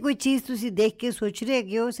 ਇਹੋ ਜਿਹੀ ਕੋਈ ਚੀਜ਼ ਤੁਸੀਂ ਦੇਖ ਕੇ ਸੋਚ ਰਹੇ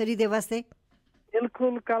ਹੈਗੇ ਹੋ ਸਰੀ ਦੇ ਵਾਸਤੇ?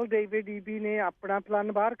 ਬਿਲਕੁਲ। ਕੱਲ ਡੇਵਿਡ ਈਬੀ ਨੇ ਆਪਣਾ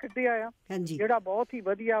ਪਲਾਨ ਬਾਹਰ ਕੱਢਿਆ ਆ, ਜਿਹੜਾ ਬਹੁਤ ਹੀ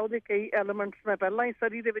ਵਧੀਆ। ਉਹਦੇ ਕਈ ਐਲੀਮੈਂਟਸ ਮੈਂ ਪਹਿਲਾਂ ਹੀ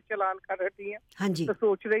ਸਰੀ ਦੇ ਵਿੱਚ ਐਲਾਨ ਕਰ ਰਹੀ ਹਾਂ, ਤਾਂ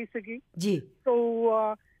ਸੋਚ ਰਹੀ ਸੀਗੀ ਜੀ।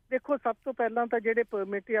 ਸੋ ਦੇਖੋ, ਸਭ ਤੋਂ ਪਹਿਲਾਂ ਤਾਂ ਜਿਹੜੇ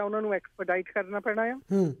ਪਰਮਿਟ ਆ ਉਹਨਾਂ ਨੂੰ ਐਕਸਪੀਡਾਈਟ ਕਰਨਾ ਪੈਣਾ ਆ।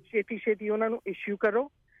 ਛੇਤੀ ਉਹਨਾਂ ਨੂੰ ਇਸ਼ੂ ਕਰੋ।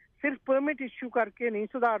 ਸਿਰਫ ਪਰਮਿਟ ਇਸ਼ੂ ਕਰਕੇ ਨਹੀਂ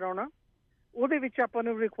ਸੁਧਾਰ ਆਉਣਾ, ਉਹਦੇ ਵਿੱਚ ਆਪਾਂ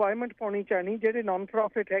ਨੂੰ ਰਿਕੁਆਇਰਮੈਂਟ ਪਾਉਣੀ ਚਾਹੀਦੀ ਜਿਹੜੇ ਨਾਨ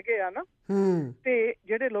ਪ੍ਰੋਫਿਟ ਹੈਗੇ ਆ ਨਾ, ਤੇ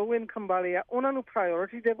ਜਿਹੜੇ ਲੋਅ ਇਨਕਮ ਵਾਲੇ ਆ ਉਹਨਾਂ ਨੂੰ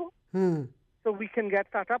ਪ੍ਰਾਇਓਰਿਟੀ ਦੇਵੋ। So we can get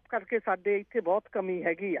that up ਕਰਕੇ ਸਾਡੇ ਇੱਥੇ ਬਹੁਤ ਕਮੀ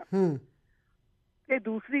ਹੈਗੀ ਆ। ਤੇ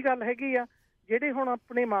ਦੂਸਰੀ ਗੱਲ ਹੈਗੀ ਆ, ਜਿਹੜੇ ਹੁਣ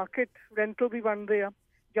ਆਪਣੇ ਮਾਰਕੀਟ ਰੈਂਟਲ ਵੀ ਬਣਦੇ ਆ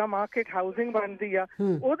ਜਾਂ ਮਾਰਕੀਟ ਹਾਊਸਿੰਗ ਬਣਦੀ ਆ,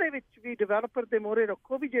 ਉਹਦੇ ਵਿੱਚ ਵੀ ਡਿਵੈਲਪਰ ਦੇ ਮੋਹਰੇ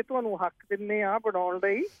ਰੱਖੋ ਵੀ ਜੇ ਤੁਹਾਨੂੰ ਹੱਕ ਦਿੰਦੇ ਆ ਬਣਾਉਣ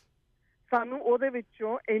ਲਈ, ਸਾਨੂੰ ਉਹਦੇ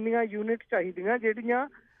ਵਿੱਚੋਂ ਇੰਨੀਆਂ ਯੂਨਿਟ ਚਾਹੀਦੀਆਂ ਜਿਹੜੀਆਂ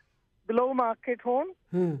ਬਿਲੋ ਮਾਰਕੀਟ ਹੋਣ,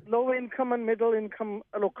 low income and middle income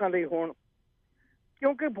ਲੋਕਾਂ ਲਈ ਹੋਣ।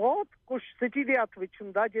 ਕਿਉਂਕਿ ਬਹੁਤ ਕੁਛ ਸਿਟੀ ਦੇ ਹੱਥ ਵਿੱਚ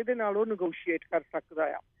ਹੁੰਦਾ ਜਿਹਦੇ ਨਾਲ ਉਹ ਨਗੋਸ਼ੀਏਟ ਕਰ ਸਕਦਾ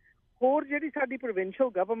ਆ। ਹੋਰ ਜਿਹੜੀ ਸਾਡੀ ਪ੍ਰੋਵਿੰਸ਼ੀਅਲ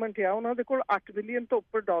ਗਵਰਨਮੈਂਟ ਆ, ਉਹਨਾਂ ਦੇ ਕੋਲ $8 ਬਿਲੀਅਨ ਤੋਂ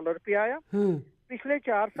ਉੱਪਰ ਡਾਲਰ ਪਿਆ ਆ। ਪਿਛਲੇ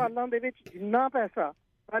 4 ਸਾਲਾਂ ਦੇ ਵਿੱਚ ਜਿੰਨਾ ਪੈਸਾ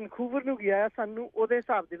ਵੈਨਕੂਵਰ ਨੂੰ ਗਿਆ, ਸਾਨੂੰ ਉਹਦੇ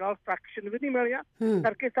ਹਿਸਾਬ ਦੇ ਨਾਲ ਫ੍ਰੈਕਸ਼ਨ ਵੀ ਨਹੀਂ ਮਿਲਿਆ,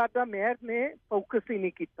 ਕਰਕੇ ਸਾਡਾ ਮੇਅਰ ਨੇ ਫੋਕਸ ਹੀ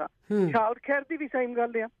ਨਹੀਂ ਕੀਤਾ। ਚਾਈਲਡ ਕੇਅਰ ਦੀ ਵੀ ਸੇਮ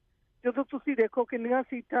ਗੱਲ ਆ। ਜਦੋਂ ਤੁਸੀਂ ਦੇਖੋ ਕਿੰਨੀਆਂ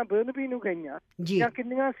ਸੀਟਾਂ ਬਰਨਬੀ ਨੂੰ ਗਈਆਂ ਜਾਂ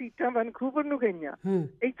ਕਿੰਨੀਆਂ ਸੀਟਾਂ ਵੈਨਕੂਵਰ ਨੂੰ ਗਈਆਂ,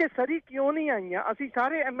 ਇੱਥੇ ਸਰੀ ਕਿਉਂ ਨਹੀਂ ਆਈਆਂ? ਅਸੀਂ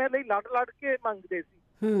ਸਾਰੇ MLA ਲੜ ਕੇ ਮੰਗਦੇ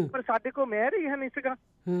ਸੀ, ਪਰ ਸਾਡੇ ਕੋਲ ਮੇਅਰ ਹੀ ਹੈ ਨਹੀਂ ਸੀਗਾ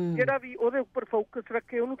ਜਿਹੜਾ ਵੀ ਉਹਦੇ ਉੱਪਰ ਫੋਕਸ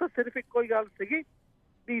ਰੱਖੇ। ਉਹਨੂੰ ਤਾਂ ਸਿਰਫ ਇੱਕੋ ਹੀ ਗੱਲ ਸੀਗੀ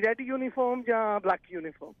ਵੀ ਰੈੱਡ ਯੂਨੀਫਾਰਮ ਜਾਂ ਬਲੈਕ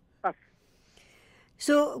ਯੂਨੀਫਾਰਮ, ਬਸ।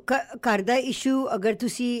 ਸੋ ਘਰ ਦਾ ਇਸ਼ੂ ਅਗਰ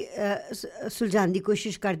ਤੁਸੀਂ ਸੁਲਝਾਉਣ ਦੀ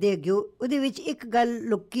ਕੋਸ਼ਿਸ਼ ਕਰਦੇ ਹੈਗੇ ਹੋ, ਉਹਦੇ ਵਿੱਚ ਇੱਕ ਗੱਲ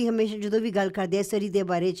ਲੋਕ ਹਮੇਸ਼ਾ ਜਦੋਂ ਵੀ ਗੱਲ ਕਰਦੇ ਆ ਸਰੀ ਦੇ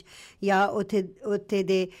ਬਾਰੇ 'ਚ ਜਾਂ ਉੱਥੇ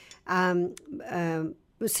ਦੇ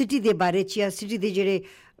ਸਿਟੀ ਦੇ ਬਾਰੇ 'ਚ ਜਾਂ ਸਿਟੀ ਦੇ ਜਿਹੜੇ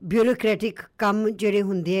ਬਿਊਰੋਕਰੈਟਿਕ ਕੰਮ ਜਿਹੜੇ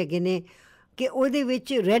ਹੁੰਦੇ ਹੈਗੇ ਨੇ, ਕਿ ਉਹਦੇ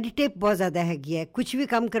ਵਿੱਚ ਰੈੱਡ ਟੇਪ ਬਹੁਤ ਜ਼ਿਆਦਾ ਹੈਗੀ ਹੈ। ਕੁਛ ਵੀ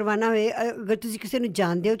ਕੰਮ ਕਰਵਾਉਣਾ ਹੋਏ, ਅਗਰ ਤੁਸੀਂ ਕਿਸੇ ਨੂੰ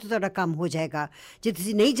ਜਾਣਦੇ ਹੋ ਤਾਂ ਤੁਹਾਡਾ ਕੰਮ ਹੋ ਜਾਏਗਾ, ਜੇ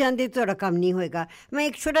ਤੁਸੀਂ ਨਹੀਂ ਜਾਣਦੇ ਤੁਹਾਡਾ ਕੰਮ ਨਹੀਂ ਹੋਏਗਾ। ਮੈਂ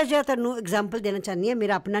ਇੱਕ ਛੋਟਾ ਜਿਹਾ ਤੁਹਾਨੂੰ ਐਗਜ਼ਾਮਪਲ ਦੇਣਾ ਚਾਹੁੰਦੀ ਹਾਂ,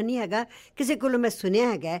 ਮੇਰਾ ਆਪਣਾ ਨਹੀਂ ਹੈਗਾ, ਕਿਸੇ ਕੋਲੋਂ ਮੈਂ ਸੁਣਿਆ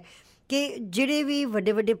ਹੈਗਾ ਕਿ ਜਿਹੜੇ ਵੀ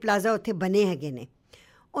ਵੱਡੇ ਪਲਾਜ਼ਾ ਉੱਥੇ ਬਣੇ ਹੈਗੇ ਨੇ,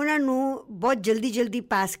 ਉਹਨਾਂ ਨੂੰ ਬਹੁਤ ਜਲਦੀ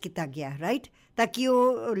ਪਾਸ ਕੀਤਾ ਗਿਆ, ਰਾਈਟ, ਤਾਂ ਕਿ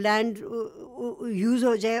ਉਹ ਲੈਂਡ ਯੂਜ਼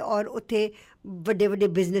ਹੋ ਜਾਏ ਔਰ ਉੱਥੇ ਵੱਡੇ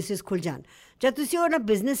ਬਿਜ਼ਨਸਿਸ ਖੁੱਲ੍ਹ ਜਾਣ। ਜਦ ਤੁਸੀਂ ਉਹਨਾਂ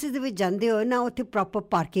ਬਿਜ਼ਨਸਿਸ ਦੇ ਵਿੱਚ ਜਾਂਦੇ ਹੋ ਨਾ, ਉੱਥੇ ਪ੍ਰੋਪਰ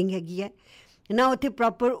ਪਾਰਕਿੰਗ ਹੈਗੀ ਹੈ, ਨਾ ਉੱਥੇ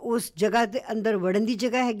ਪ੍ਰੋਪਰ ਉਸ ਜਗ੍ਹਾ ਦੇ ਅੰਦਰ ਵੜਨ ਦੀ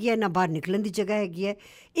ਜਗ੍ਹਾ ਹੈਗੀ ਹੈ, ਨਾ ਬਾਹਰ ਨਿਕਲਣ ਦੀ ਜਗ੍ਹਾ ਹੈਗੀ ਹੈ।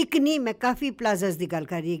 ਇੱਕ ਨਹੀਂ, ਮੈਂ ਕਾਫੀ ਪਲਾਜ਼ਾਸ ਦੀ ਗੱਲ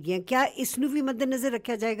ਕਰ ਰਹੀ ਹੈਗੀ ਹਾਂ। ਕਿਆ ਇਸ ਨੂੰ ਵੀ ਮੱਦੇਨਜ਼ਰ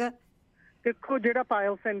ਰੱਖਿਆ ਜਾਏਗਾ? ਦੇਖੋ, ਜਿਹੜਾ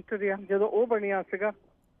ਪਾਇਲ ਸੈਂਟਰ ਆ ਜਦੋਂ ਉਹ ਬਣਿਆ ਸੀਗਾ,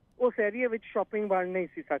 ਉਸ ਏਰੀਆ ਵਿੱਚ ਸ਼ਾਪਿੰਗ ਬਣ ਨਹੀਂ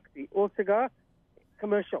ਸੀ ਸਕਦੀ। ਉਹ ਸੀਗਾ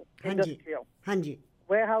ਕਮਰਸ਼ੀਅਲ, ਇੰਡਸਟਰੀਅਲ, ਹਾਂਜੀ,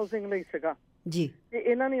 ਵੇਅਰ ਹਾਊਸਿੰਗ ਲਈ ਸੀਗਾ ਜੀ। ਤੇ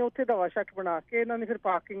ਇਹਨਾਂ ਨੇ ਉੱਥੇ ਦਵਾ ਸ਼ੱਕ ਬਣਾ ਕੇ ਇਹਨਾਂ ਨੇ ਫਿਰ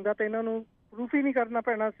ਪਾਰਕਿੰਗ ਦਾ ਤੇ ਇਹਨਾਂ ਨੂੰ ਪ੍ਰੂਫ ਹੀ ਨਹੀਂ ਕਰਨਾ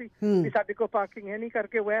ਪੈਣਾ ਸੀ ਵੀ ਸਾਡੇ ਕੋਲ ਪਾਰਕਿੰਗ ਹੈ ਨਹੀਂ,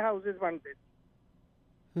 ਕਰਕੇ ਵੇਅਰ ਹਾਊਸਿਸ ਬਣਦੇ।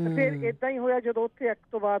 ਫਿਰ ਏਦਾਂ ਹੀ ਹੋਇਆ ਜਦੋਂ ਉੱਥੇ ਐਕਟ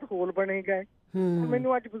ਤੋਂ ਬਾਅਦ ਹੋਲ ਬਣੇ ਗਏ।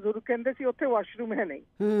 ਮੈਨੂੰ ਅੱਜ ਬਜ਼ੁਰਗ ਕਹਿੰਦੇ ਸੀ ਉੱਥੇ ਵਾਸ਼ਰੂਮ ਹੈ ਨਹੀਂ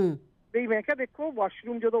ਵੀ। ਮੈਂ ਕਿਹਾ ਦੇਖੋ,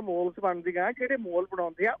 ਵਾਸ਼ਰੂਮ ਜਦੋਂ ਮੋਲਸ ਬਣਦੀਆਂ, ਜਿਹੜੇ ਮੋਲ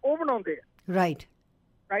ਬਣਾਉਂਦੇ ਆ ਉਹ ਬਣਾਉਂਦੇ ਆ, ਰਾਈਟ,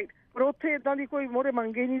 ਪਰ ਉੱਥੇ ਏਦਾਂ ਦੀ ਕੋਈ ਮੋਹਰੇ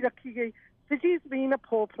ਮੰਗੇ ਨਹੀਂ ਰੱਖੀ ਗਈ। City's been a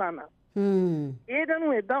poor planner. ਇਹਨਾਂ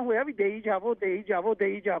ਨੂੰ ਏਦਾਂ ਹੋਇਆ ਵੀ ਦੇਈ ਜਾਵੋ, ਦੇਈ ਜਾਵੋ,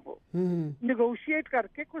 ਦੇਈ ਜਾਵੋ। ਨੈਗੋਸ਼ੀਏਟ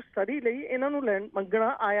ਕਰਕੇ ਕੁਛ ਸਰੀ ਲਈ ਇਹਨਾਂ ਨੂੰ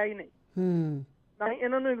ਮੰਗਣਾ ਆਇਆ ਹੀ ਨਹੀਂ, ਨਾ ਹੀ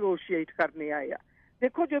ਇਹਨਾਂ ਨੂੰ ਨੈਗੋਸ਼ੀਏਟ ਕਰਨੇ ਆਏ ਆ।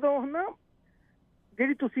 ਦੇਖੋ, ਜਦੋਂ ਨਾ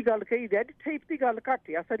ਜਿਹੜੀ ਤੁਸੀਂ ਗੱਲ ਕਹੀ ਰੈਡ ਟੇਪ ਦੀ ਗੱਲ ਘੱਟ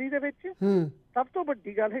ਆ ਸਰੀ ਦੇ ਵਿੱਚ, ਸਭ ਤੋਂ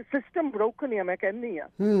ਵੱਡੀ ਗੱਲ ਹੈ ਸਿਸਟਮ ਬ੍ਰੋਕਨ ਆ। ਮੈਂ ਕਹਿੰਦੀ ਆ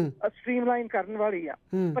ਸਟ੍ਰੀਮਲਾਈਨ ਕਰਨ ਵਾਲੀ ਆ,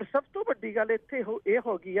 ਪਰ ਸਭ ਤੋਂ ਵੱਡੀ ਗੱਲ ਇੱਥੇ ਇਹ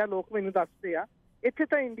ਹੋ ਗਈ ਆ, ਲੋਕ ਮੈਨੂੰ ਦੱਸਦੇ ਆ ਇੱਥੇ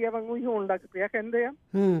ਤਾਂ ਇੰਡੀਆ ਵਾਂਗੂ ਹੀ ਹੋਣ ਲੱਗ ਪਿਆ। ਕਹਿੰਦੇ ਆ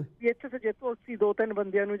ਵੀ ਇੱਥੇ ਤਾਂ ਜੇ ਤੁਸੀਂ 2-3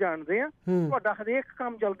 ਬੰਦਿਆਂ ਨੂੰ ਜਾਣਦੇ ਆ, ਤੁਹਾਡਾ ਹਰੇਕ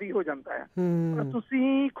ਕੰਮ ਜਲਦੀ ਹੋ ਜਾਂਦਾ ਆ, ਪਰ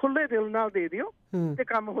ਤੁਸੀਂ ਖੁੱਲੇ ਦਿਲ ਨਾਲ ਦੇ ਦਿਓ ਤੇ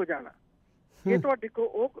ਕੰਮ ਹੋ ਜਾਣਾ। ਜੇ ਤੁਹਾਡੇ ਕੋਲ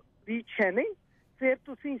ਉਹ ਰੀਚ ਹੈ ਨਹੀਂ, ਫਿਰ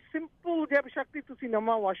ਤੁਸੀਂ ਸਿੰਪਲ ਜਿਹਾ ਬਸ਼ੱਕਤੀ ਤੁਸੀਂ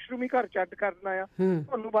ਨਵਾਂ ਵਾਸ਼ਰੂਮ ਹੀ ਘਰ ਚੱਡ ਕਰਨਾ ਆ,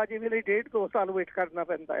 ਤੁਹਾਨੂੰ ਬਾਜੇ ਵੇਲੇ 1.5-2 ਸਾਲ ਵੇਟ ਕਰਨਾ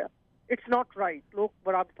ਪੈਂਦਾ ਆ। It's not right. ਲੋਕ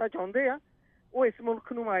ਬਰਾਬਰਤਾ ਚਾਹੁੰਦੇ ਆ। ਉਹ ਇਸ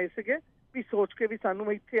ਮੁਲਕ ਨੂੰ ਆਏ ਸੀਗੇ ਵੀ ਸੋਚ ਕੇ ਵੀ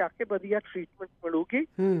ਸਾਨੂੰ ਇੱਥੇ ਆ ਕੇ ਵਧੀਆ ਟ੍ਰੀਟਮੈਂਟ ਮਿਲੂਗੀ।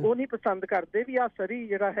 ਉਹ ਨਹੀਂ ਪਸੰਦ ਕਰਦੇ ਵੀ ਆਹ ਸਰੀ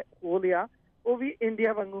ਜਿਹੜਾ ਹੈ ਹੋਲ ਆ ਉਹ ਵੀ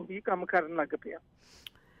ਇੰਡੀਆ ਵਾਂਗੂ ਹੀ ਕੰਮ ਕਰਨ ਲੱਗ ਪਿਆ,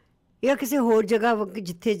 ਜਾਂ ਕਿਸੇ ਹੋਰ ਜਗ੍ਹਾ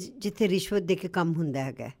ਜਿੱਥੇ ਰਿਸ਼ਵਤ ਦੇ ਕੇ ਕੰਮ ਹੁੰਦਾ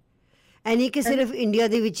ਹੈਗਾ। ਇਹ ਨਹੀਂ ਕਿ ਸਿਰਫ ਇੰਡੀਆ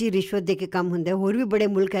ਦੇ ਵਿੱਚ ਹੀ ਰਿਸ਼ਵਤ ਦੇ ਕੇ ਕੰਮ ਹੁੰਦਾ, ਹੋਰ ਵੀ ਬੜੇ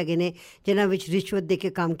ਮੁਲਕ ਹੈਗੇ ਨੇ ਜਿਨ੍ਹਾਂ ਵਿੱਚ ਰਿਸ਼ਵਤ ਦੇ ਕੇ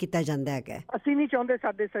ਕੰਮ ਕੀਤਾ ਜਾਂਦਾ ਹੈਗਾ। ਅਸੀਂ ਨਹੀਂ ਚਾਹੁੰਦੇ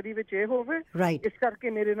ਸਾਡੇ ਸਰੀ ਵਿੱਚ ਇਹ ਹੋਵੇ, ਰਾਈਟ। ਇਸ ਕਰਕੇ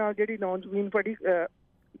ਮੇਰੇ ਨਾਲ ਜਿਹੜੀ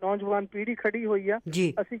ਨੌਜਵਾਨ ਪੀੜ੍ਹੀ ਖੜੀ ਹੋਈ ਆ,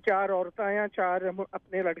 ਅਸੀਂ 4 ਔਰਤਾਂ ਆ, 4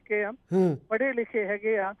 ਆਪਣੇ ਲੜਕੇ ਆ, ਪੜ੍ਹੇ ਲਿਖੇ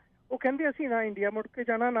ਹੈਗੇ ਆ। ਉਹ ਕਹਿੰਦੇ ਅਸੀਂ ਨਾ ਇੰਡੀਆ ਮੁੜ ਕੇ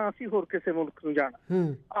ਜਾਣਾ, ਨਾ ਅਸੀਂ ਹੋਰ ਕਿਸੇ ਮੁਲਕ ਨੂੰ ਜਾਣਾ।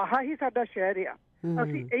 ਆਹ ਹੀ ਸਾਡਾ ਸ਼ਹਿਰ ਆ।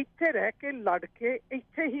 ਅਸੀਂ ਇੱਥੇ ਰਹਿ ਕੇ ਲੜ ਕੇ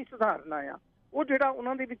ਇੱਥੇ ਹੀ ਸੁਧਾਰਨਾ ਆ। ਉਹ ਜਿਹੜਾ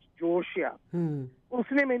ਉਹਨਾਂ ਦੇ ਵਿੱਚ ਜੋਸ਼ ਆ,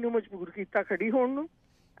 ਉਸਨੇ ਮੈਨੂੰ ਮਜਬੂਰ ਕੀਤਾ ਖੜੀ ਹੋਣ ਨੂੰ,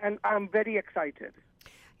 and I am very excited.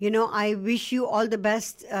 You know, I wish you all the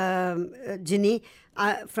best, Jinny,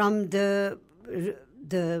 from the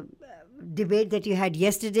debate that you had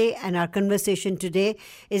yesterday and our conversation today.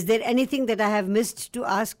 Is there anything that I have missed to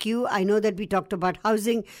ask you? I know that we talked about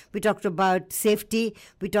housing, we talked about safety,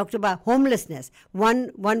 we talked about homelessness.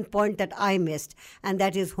 One point that I missed, and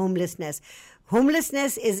that is homelessness.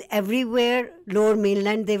 Homelessness is everywhere, lower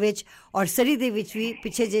mainland de vich or Surrey de vich vi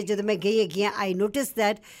piche je jadon main gayi hegi I noticed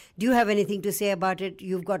that. Do you have anything to say about it?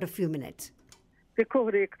 You've got a few minutes. ਦੇਖੋ,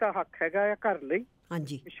 ਹਰੇਕ ਦਾ ਹੱਕ ਹੈਗਾ ਆ ਘਰ ਲਈ,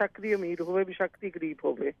 ਹਾਂਜੀ, ਬੇਸ਼ੱਕ ਦੀ ਅਮੀਰ ਹੋਵੇ, ਬੇਸ਼ੱਕ ਦੀ ਗਰੀਬ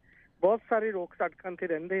ਹੋਵੇ। ਬਹੁਤ ਸਾਰੇ ਲੋਕ ਸੜਕਾਂ ਤੇ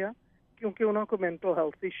ਰਹਿੰਦੇ ਆ ਕਿਉਂਕਿ ਉਹਨਾਂ ਕੋਲ ਮੈਂਟਲ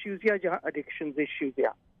ਹੈਲਥ ਇਸ਼ੂਜ਼ ਜਾਂ ਐਡਿਕਸ਼ਨਸ ਇਸ਼ੂਜ਼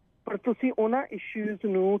ਆ, ਪਰ ਤੁਸੀਂ ਉਹਨਾਂ ਇਸ਼ੂਜ਼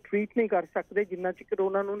ਨੂੰ ਟ੍ਰੀਟ ਨਹੀਂ ਕਰ ਸਕਦੇ ਜਿੰਨਾ ਚਿਰ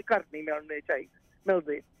ਉਹਨਾਂ ਨੂੰ ਘਰ ਨਹੀਂ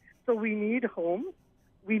ਮਿਲਦੇ। ਸੋ ਵੀ need home,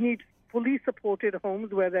 we need fully supported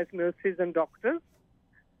homes where there's nurses and doctors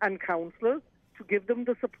and counselors to give them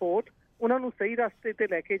the support. ਉਹਨਾਂ ਨੂੰ ਸਹੀ ਰਸਤੇ ਤੇ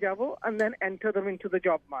ਲੈ ਕੇ ਜਾਵੋ and then enter them into the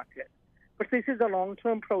job market. But this is a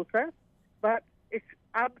long-term process, but it's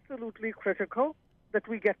absolutely critical that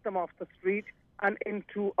we get them off the street and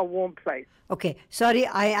into a warm place. Okay, sorry,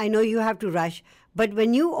 I know you have to rush, but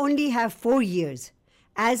when you only have 4 years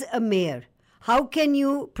as a mayor, how can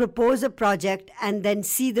you propose a project and then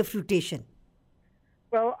see the fruition?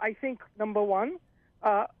 Well, I think, number one,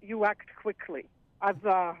 you act quickly. I've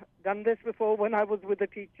done this before when I was with the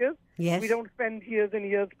teachers. Yes. We don't spend years and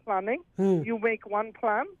years planning. You make one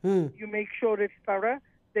plan, you make sure it's thorough,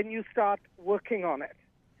 then you start working on it.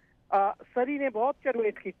 Sari ne bahut char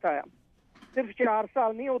wait ਕੀਤਾ ਆ, ਸਿਰਫ 4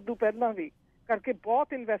 ਸਾਲ ਨਹੀਂ, ਉਦੋਂ ਪਹਿਲਾਂ ਵੀ ਕਰਕੇ ਬਹੁਤ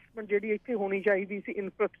investment ਜਿਹੜੀ ਇੱਥੇ ਹੋਣੀ ਚਾਹੀਦੀ ਸੀ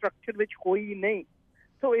ਇਨਫਰਾਸਟ੍ਰਕਚਰ ਵਿੱਚ ਹੋਈ ਨਹੀਂ।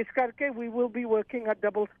 So ਇਸ ਕਰਕੇ we will be working at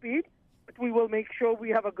double speed, but we will make sure we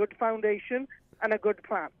have a good foundation and a good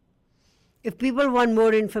plan. If people want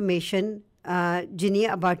more information, Jinny,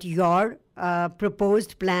 about your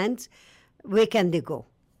proposed plans, where can they go?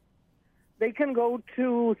 They can go to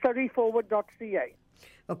surreyforward.ca.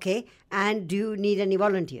 Okay. And do you need any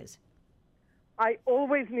volunteers? I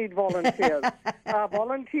always need volunteers.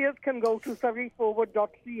 Volunteers can go to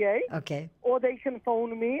surreyforward.ca. Okay. Or they can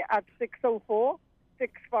phone me at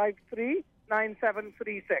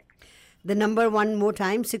 604-653-9736. The number one more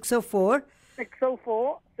time,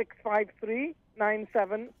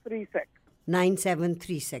 604-653-9736.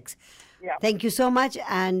 9736. Yeah. Thank you so much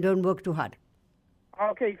and don't work too hard.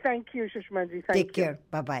 Okay, thank you, Shushma ji. Take care.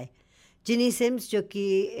 Bye-bye. Jini CIMS जो कि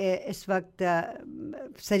इस वक्त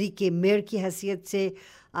सरी के mayor की हैसियत से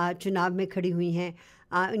चुनाव में खड़ी हुई हैं,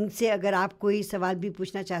 इनसे अगर आप कोई सवाल भी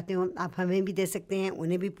पूछना चाहते हो आप हमें भी दे सकते हैं,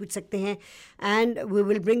 उन्हें भी पूछ सकते हैं. And we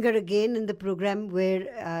will bring her again in the programme where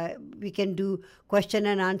we can do question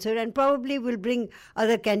and answer, and probably will bring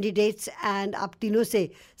other candidates and आप तीनों से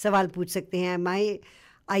सवाल पूछ सकते हैं. माई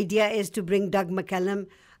idea is to bring Doug McCallum,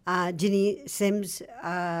 Jinny Sims,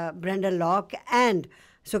 Brenda Locke and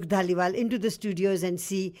Sukh Dhaliwal into the studios and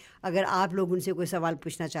see अगर आप लोग उनसे कोई सवाल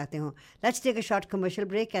पूछना चाहते हो. Let's take a short commercial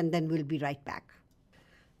break and then we'll be right back.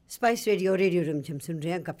 Spice radio Rimjhim सुन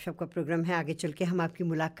रहे हैं. गपशप का प्रोग्राम है. आगे चल के हम आपकी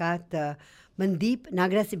मुलाकात मनदीप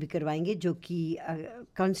नागरा से भी करवाएंगे जो कि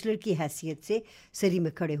काउंसलर की हैसियत से सरी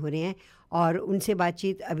में खड़े हो रहे हैं, और उनसे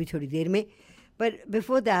बातचीत अभी थोड़ी देर में. But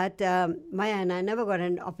before that, Maya and I never got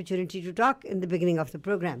an opportunity to talk in the beginning of the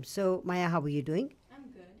program. So, Maya, how are you doing? I'm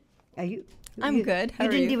good. Are you? I'm good. How you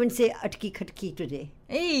are didn't you? even say atki khatki today.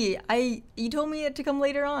 Hey, you told me to come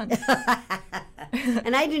later on.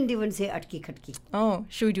 And I didn't even say atki khatki. Oh,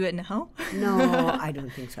 should we do it now? No, I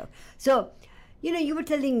don't think so. So, you were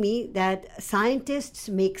telling me that scientists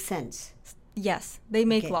make sense. Yes, they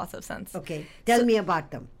make lots of sense. Okay, tell me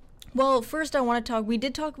about them. Well, first I want to talk, we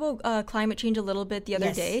did talk about climate change a little bit the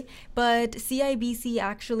other day, but CIBC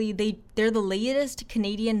actually, they're the latest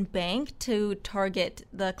Canadian bank to target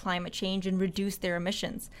the climate change and reduce their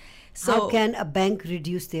emissions. So, how can a bank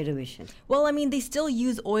reduce their emissions? Well, I mean, they still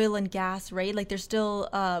use oil and gas, right? Like they're still,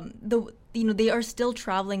 they are still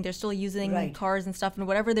traveling, they're still using cars and stuff, and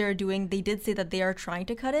whatever they're doing, they did say that they are trying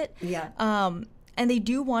to cut it. Yeah. And they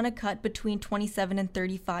do want to cut between 27 and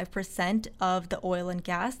 35% of the oil and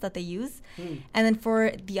gas that they use. And then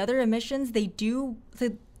for the other emissions,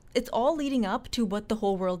 it's all leading up to what the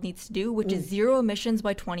whole world needs to do, which is zero emissions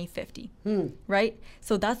by 2050, right?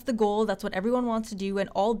 So that's the goal. That's what everyone wants to do. And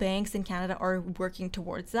all banks in Canada are working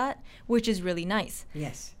towards that, which is really nice.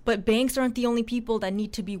 Yes. But banks aren't the only people that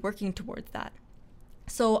need to be working towards that.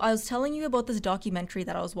 So I was telling you about this documentary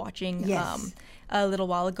that I was watching a little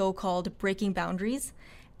while ago called Breaking Boundaries,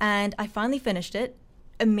 and I finally finished it.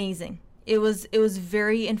 Amazing. It was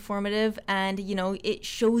very informative, and it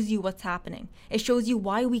shows you what's happening. It shows you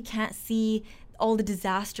why we can't see all the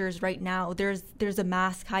disasters right now. There's a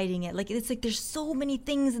mask hiding it. Like, it's like there's so many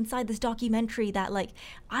things inside this documentary that like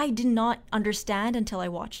I did not understand until I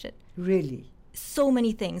watched it. Really? So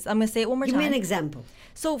many things. I'm gonna say it one more time. Give me an example.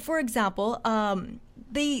 So, for example,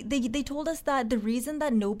 they told us that the reason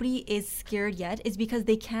that nobody is scared yet is because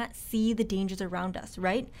they can't see the dangers around us,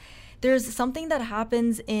 right? There's something that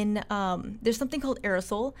happens there's something called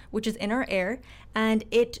aerosol, which is in our air, and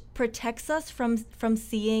it protects us from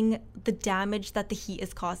seeing the damage that the heat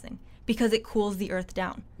is causing, because it cools the earth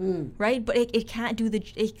down, right? But it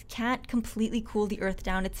can't completely cool the earth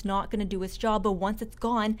down. It's not going to do its job. But once it's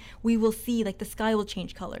gone, we will see like the sky will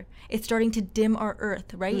change color. It's starting to dim our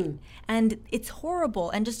earth, right? And it's horrible.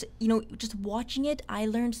 And just watching it, I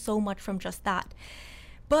learned so much from just that.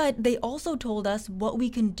 But they also told us what we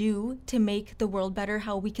can do to make the world better,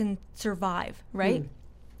 how we can survive, right?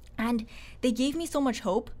 And they gave me so much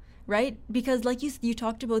hope, right? Because like you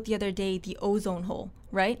talked about the other day, the ozone hole,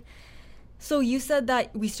 right? So you said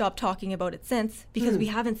that we stopped talking about it since because we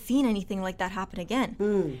haven't seen anything like that happen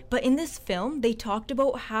again. But in this film, they talked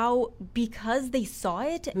about how because they saw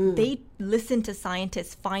it, they listened to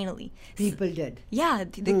scientists finally. People did. Yeah,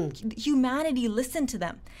 humanity listened to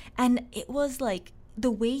them. And it was like, the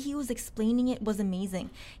way he was explaining it was amazing.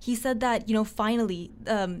 He said that, finally,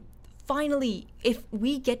 if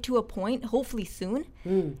we get to a point, hopefully soon,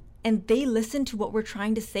 and they listen to what we're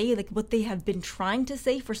trying to say, like what they have been trying to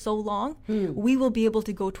say for so long, we will be able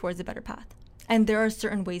to go towards a better path. And there are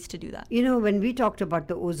certain ways to do that. When we talked about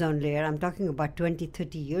the ozone layer, I'm talking about 20,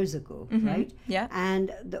 30 years ago, right? Yeah.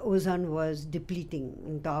 And the ozone was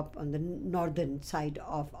depleting on the northern side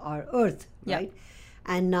of our Earth, right?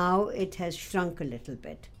 And now it has shrunk a little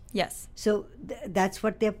bit. Yes. So that's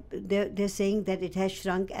what they're saying, that it has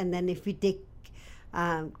shrunk, and then if we take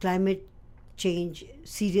climate change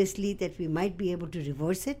seriously, that we might be able to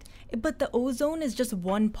reverse it. But the ozone is just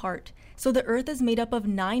one part. So the Earth is made up of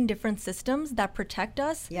 9 different systems that protect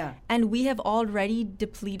us. Yeah. And we have already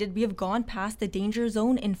depleted. We have gone past the danger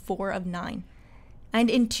zone in 4 of 9. And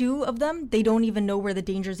in 2 of them, they don't even know where the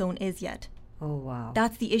danger zone is yet. Oh, wow.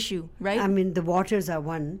 That's the issue, right? I mean, the waters are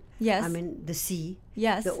one. Yes. I mean, the sea.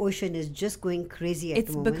 Yes. The ocean is just going crazy at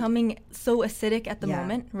the moment. It's becoming so acidic at the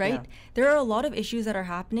moment, right? Yeah. There are a lot of issues that are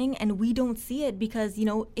happening, and we don't see it because,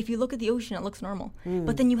 if you look at the ocean, it looks normal.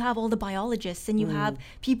 But then you have all the biologists, and you have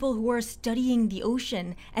people who are studying the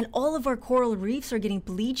ocean, and all of our coral reefs are getting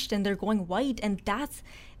bleached, and they're going white, and that's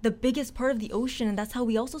the biggest part of the ocean, and that's how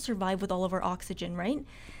we also survive with all of our oxygen, right?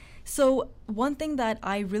 So one thing that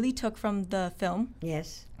I really took from the film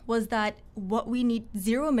was that what we need,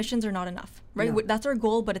 zero emissions are not enough, right? No. That's our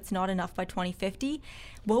goal, but it's not enough by 2050.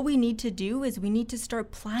 What we need to do is we need to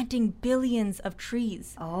start planting billions of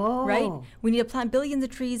trees, right? We need to plant billions of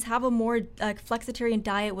trees, have a more flexitarian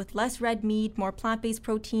diet with less red meat, more plant-based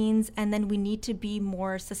proteins, and then we need to be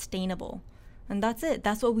more sustainable. And that's it.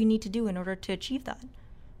 That's what we need to do in order to achieve that.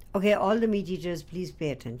 Okay, all the meat eaters, please pay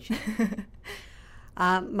attention.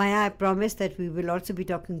 Maya, I promise that we will also be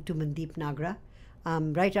talking to Mandeep Nagra.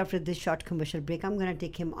 Right after this short commercial break, I'm going to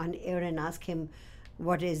take him on air and ask him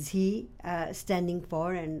what is he standing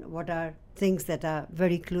for and what are things that are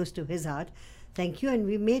very close to his heart. Thank you, and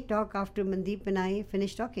we may talk after Mandeep and I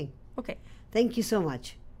finish talking. Okay. Thank you so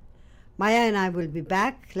much. Maya and I will be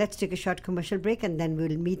back. Let's take a short commercial break and then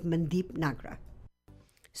we'll meet Mandeep Nagra.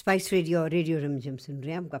 Spice radio और radio Rimjhim सुन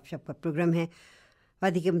रहे हैं आप. गप शप का programme है.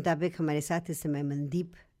 वादी के मुताबिक हमारे साथ इस समय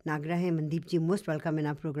मनदीप नागरा है. Mandeep ji, most welcome in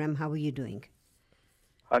our programme. How are you doing?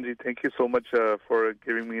 हाँ जी, thank you so much for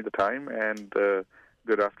giving me the time and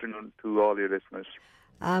good afternoon to all your listeners.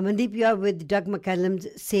 Mandeep, you are with Doug McCallum's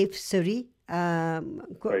Safe Surrey,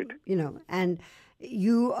 right. You know, and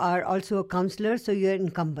you are also a councillor, so you're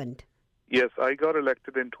incumbent. Yes, I got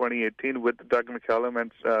elected in 2018 with Doug McCallum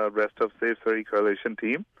and rest of Safe Surrey Coalition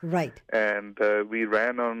team. Right. And we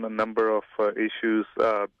ran on a number of issues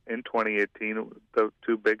in 2018. The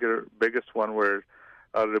two biggest one were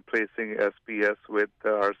replacing SPS with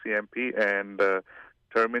RCMP and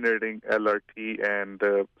terminating LRT and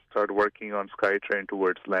start working on SkyTrain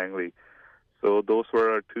towards Langley. So those were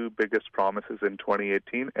our two biggest promises in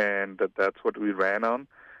 2018, and that's what we ran on.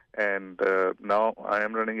 And now I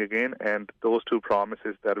am running again, and those two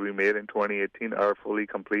promises that we made in 2018 are fully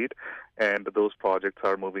complete, and those projects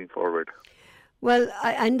are moving forward. Well,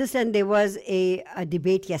 I understand there was a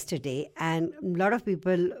debate yesterday, and a lot of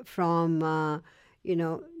people from,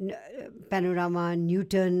 Panorama,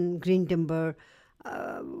 Newton, Green Timber,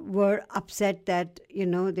 were upset that,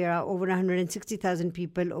 there are over 160,000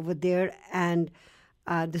 people over there, and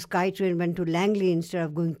the SkyTrain went to Langley instead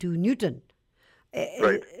of going to Newton.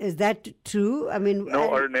 Right. Is that true? I mean, no.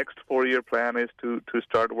 Our next 4-year plan is to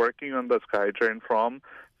start working on the SkyTrain from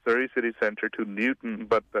Surrey City Centre to Newton.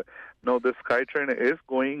 But the SkyTrain is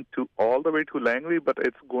going to all the way to Langley, but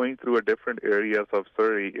it's going through a different areas of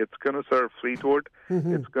Surrey. It's going to serve Fleetwood.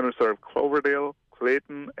 Mm-hmm. It's going to serve Cloverdale,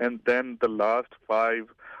 Clayton, and then the last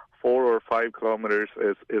 4 or 5 kilometers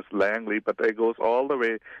is Langley, but it goes all the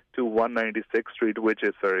way to 196th Street, which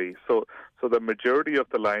is Surrey. So the majority of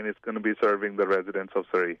the line is going to be serving the residents of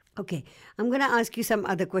Surrey. Okay. I'm going to ask you some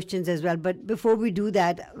other questions as well, but before we do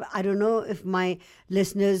that, I don't know if my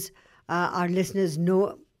listeners, our listeners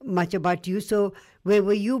know much about you. So where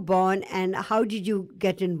were you born and how did you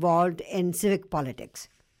get involved in civic politics?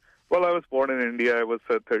 Well, I was born in India. I was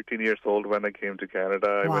 13 years old when I came to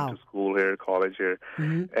Canada. Wow. I went to school here, college here.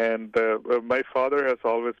 Mm-hmm. And my father has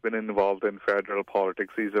always been involved in federal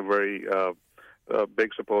politics. He's a very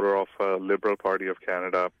big supporter of Liberal Party of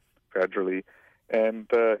Canada federally. And,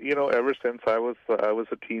 ever since I was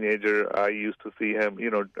a teenager, I used to see him,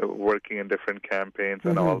 working in different campaigns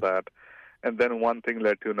and all that. And then one thing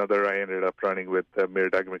led to another. I ended up running with Mayor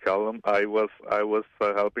Doug McCallum. I was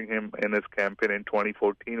helping him in his campaign in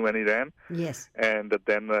 2014 when he ran. Yes. And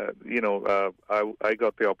then, I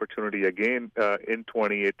got the opportunity again in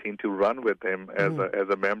 2018 to run with him as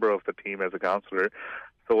a member of the team, as a councillor.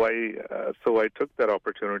 So I took that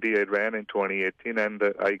opportunity. I ran in 2018 and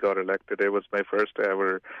I got elected. It was my first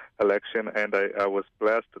ever election, and I was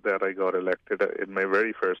blessed that I got elected in my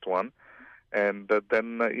very first one. And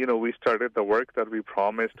then, we started the work that we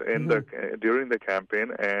promised during the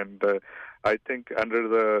campaign. And I think under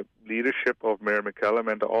the leadership of Mayor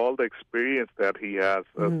McCallum and all the experience that he has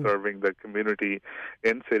serving the community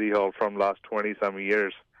in City Hall from last 20-some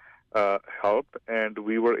years helped. And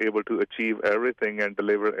we were able to achieve everything and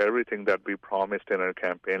deliver everything that we promised in our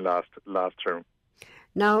campaign last term.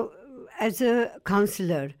 Now, as a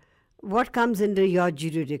councillor, what comes under your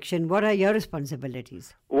jurisdiction? What are your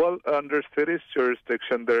responsibilities? Well, under city's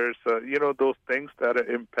jurisdiction, there's, those things that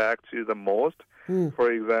impact you the most.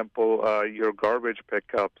 For example, your garbage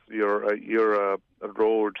pickups, your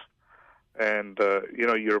roads, and,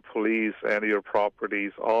 your police and your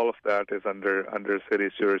properties. All of that is under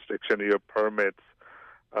city's jurisdiction. Your permits,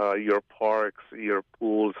 your parks, your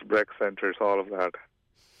pools, rec centers, all of that.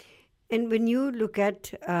 And when you look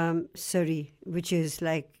at Surrey, which is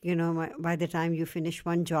like, by the time you finish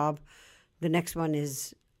one job, the next one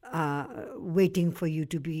is waiting for you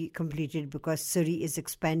to be completed because Surrey is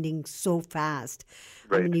expanding so fast.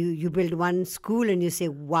 Right. I mean, you build one school and you say,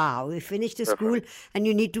 wow, we finished the school and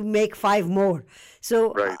you need to make 5 more.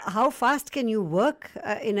 So how fast can you work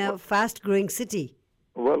in a fast-growing city?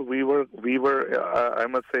 Well, we were. I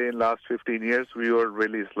must say, in last 15 years, we were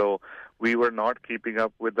really slow. We were not keeping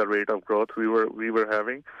up with the rate of growth we were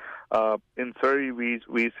having. In Surrey, we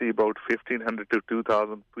see about 1,500 to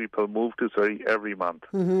 2,000 people move to Surrey every month,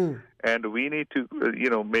 and we need to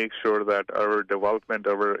make sure that our development,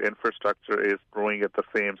 our infrastructure is growing at the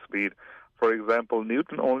same speed. For example,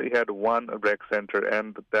 Newton only had one rec center,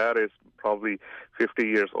 and that is probably 50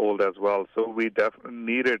 years old as well. So we definitely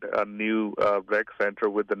needed a new rec center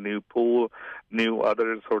with a new pool, new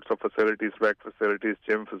other sorts of facilities, rec facilities,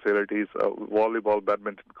 gym facilities, volleyball,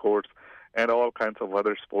 badminton courts, and all kinds of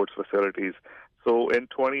other sports facilities. So in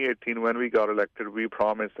 2018, when we got elected, we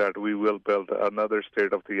promised that we will build another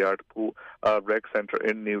state-of-the-art pool rec center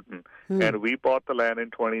in Newton. And we bought the land in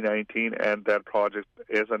 2019, and that project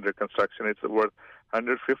is under construction. It's worth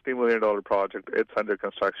 $150 million project. It's under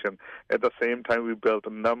construction. At the same time, we built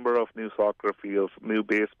a number of new soccer fields, new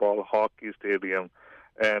baseball, hockey stadium,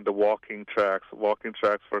 and walking tracks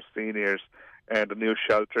for seniors, and new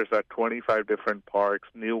shelters at 25 different parks,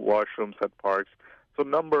 new washrooms at parks. So a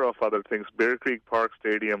number of other things. Bear Creek Park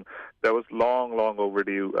Stadium, that was long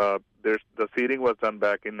overdue. The seating was done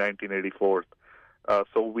back in 1984.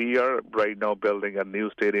 So we are right now building a new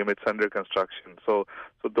stadium. It's under construction. So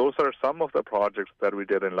those are some of the projects that we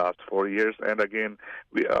did in the last 4 years. And again,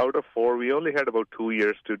 out of 4, we only had about 2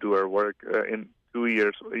 years to do our work. In 2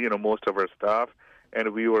 years, most of our staff,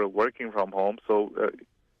 and we were working from home. So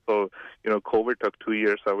COVID took 2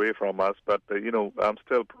 years away from us, but, I'm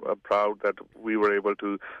still proud that we were able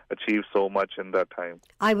to achieve so much in that time.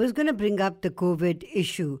 I was going to bring up the COVID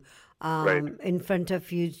issue in front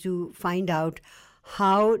of you to find out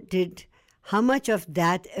how much of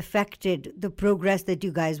that affected the progress that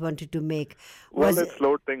you guys wanted to make. Well, it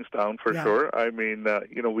slowed things down for sure. I mean,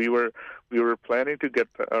 we were planning to get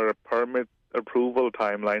our permit approval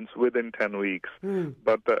timelines within 10 weeks.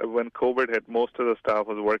 But when COVID hit, most of the staff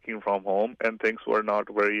was working from home and things were not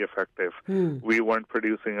very effective. We weren't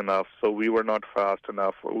producing enough, so we were not fast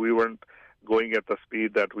enough. We weren't going at the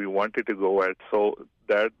speed that we wanted to go at. So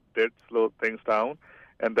that did slow things down.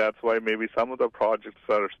 And that's why maybe some of the projects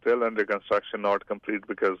are still under construction, not complete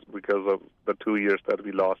because of the 2 years that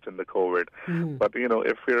we lost in the COVID. But,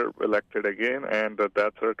 if we're elected again, and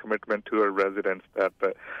that's our commitment to our residents, that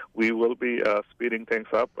we will be speeding things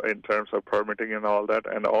up in terms of permitting and all that,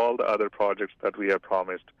 and all the other projects that we have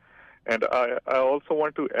promised. And I also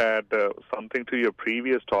want to add something to your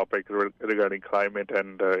previous topic regarding climate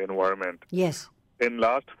and environment. Yes. In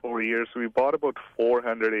last 4 years, we bought about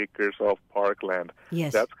 400 acres of parkland.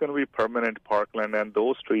 Yes. That's going to be permanent parkland, and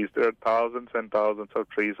those trees, there are thousands and thousands of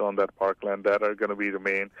trees on that parkland that are going to be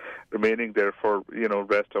remaining there for,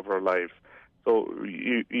 rest of our lives. So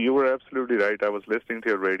you were absolutely right. I was listening to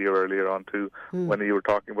your radio earlier on too, when you were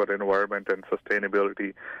talking about environment and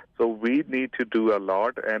sustainability. So we need to do a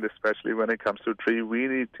lot, and especially when it comes to tree, we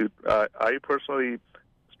need to, I personally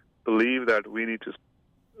believe that we need to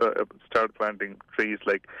start planting trees,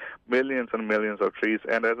 like millions and millions of trees.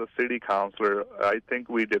 And as a city councillor, I think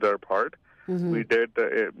we did our part. We did,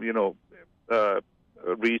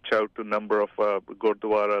 reach out to a number of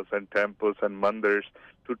gurdwaras and temples and mandirs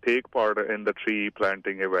to take part in the tree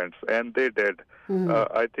planting events, and they did.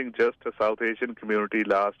 I think just the South Asian community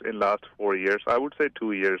in last 4 years, I would say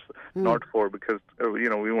 2 years, not 4, because we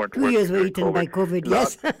weren't 2 years were eaten by COVID.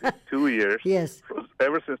 Yes, 2 years. Yes,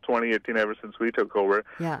 ever since 2018, ever since we took over,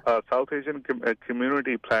 South Asian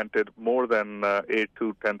community planted more than 8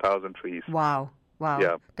 to 10,000 trees. Wow,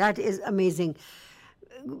 yeah, that is amazing.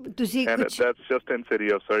 And that's just in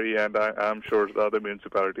city of Surrey, and I'm sure the other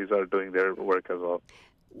municipalities are doing their work as well.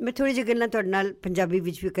 ਮੈਂ ਥੋੜੀ ਜਿਹੀ ਗੱਲਾਂ ਤੁਹਾਡੇ ਨਾਲ ਪੰਜਾਬੀ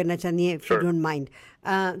ਵਿੱਚ ਵੀ ਕਰਨਾ ਚਾਹੁੰਦੀ ਹਾਂ, ਇਫ ਯੂ ਡੋਂਟ ਮਾਈਂਡ।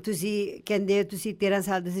 ਤੁਸੀਂ ਕਹਿੰਦੇ ਹੋ ਤੁਸੀਂ 13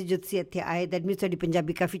 ਸਾਲ ਦੇ ਸੀ ਜਦੋਂ ਤੁਸੀਂ ਇੱਥੇ ਆਏ, ਦੈਟ ਮੀਨਸ ਤੁਹਾਡੀ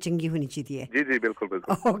ਪੰਜਾਬੀ ਕਾਫੀ ਚੰਗੀ ਹੋਣੀ ਚਾਹੀਦੀ ਹੈ। ਜੀ ਬਿਲਕੁਲ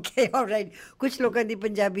ਓਕੇ, ਆਲਰਾਈਟ। ਕੁਝ ਲੋਕਾਂ ਦੀ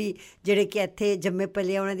ਪੰਜਾਬੀ ਜਿਹੜੇ ਕਿ ਇੱਥੇ ਜੰਮੇ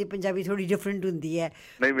ਪਲੇ ਆ, ਉਹਨਾਂ ਦੀ ਪੰਜਾਬੀ ਥੋੜੀ ਡਿਫਰੈਂਟ ਹੁੰਦੀ ਹੈ।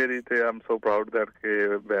 ਨਹੀਂ, ਮੇਰੀ ਤੇ ਆਮ ਸੋ ਪ੍ਰਾਊਡ ਦੈਟ ਕਿ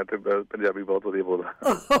ਮੈਂ ਤੇ ਪੰਜਾਬੀ ਬਹੁਤ ਵਧੀਆ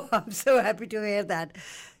ਬੋਲਦਾ। ਆਮ so happy to here that.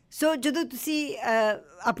 So ਜਦੋਂ ਤੁਸੀਂ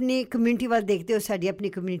ਆਪਣੀ ਕਮਿਊਨਿਟੀ ਵੱਲ ਦੇਖਦੇ ਹੋ, ਸਾਡੀ ਆਪਣੀ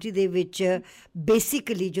ਕਮਿਊਨਿਟੀ ਦੇ ਵਿੱਚ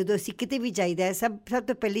ਬੇਸਿਕਲੀ ਜਦੋਂ ਅਸੀਂ ਕਿਤੇ ਵੀ ਜਾਈਦਾ ਹੈ, ਸਭ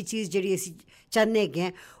ਤੋਂ ਪਹਿਲੀ ਚੀਜ਼ ਜਿਹੜੀ ਅਸੀਂ ਚਾਹੁੰਦੇ ਹੈਗੇ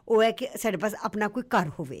ਹਾਂ ਉਹ ਹੈ ਕਿ ਸਾਡੇ ਪਾਸ ਆਪਣਾ ਕੋਈ ਘਰ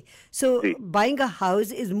ਹੋਵੇ। ਸੋ buying a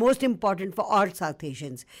house is most important for all south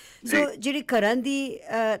Asians. ਸੋ ਜਿਹੜੀ ਘਰਾਂ ਦੀ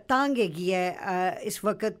ਤਾਂਘ ਹੈਗੀ ਹੈ ਇਸ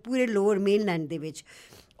ਵਕਤ ਪੂਰੇ ਲੋਅਰ ਮੇਨਲੈਂਡ ਦੇ ਵਿੱਚ,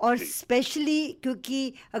 ਔਰ ਸਪੈਸ਼ਲੀ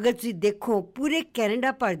ਕਿਉਂਕਿ ਅਗਰ ਤੁਸੀਂ ਦੇਖੋ ਪੂਰੇ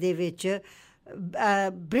ਕੈਨੇਡਾ ਭਰ ਦੇ ਵਿੱਚ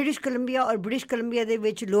ਬ੍ਰਿਟਿਸ਼ ਕੋਲੰਬੀਆ ਔਰ ਬ੍ਰਿਟਿਸ਼ ਕੋਲੰਬੀਆ ਦੇ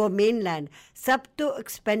ਵਿੱਚ ਲੋਅਰ ਮੇਨਲੈਂਡ ਸਭ ਤੋਂ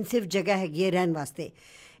ਐਕਸਪੈਂਸਿਵ ਜਗ੍ਹਾ ਹੈਗੀ ਹੈ ਰਹਿਣ ਵਾਸਤੇ।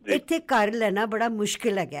 ਇੱਥੇ ਘਰ ਲੈਣਾ ਬੜਾ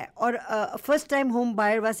ਮੁਸ਼ਕਿਲ ਹੈਗਾ ਔਰ ਫਸਟ ਟਾਈਮ ਹੋਮ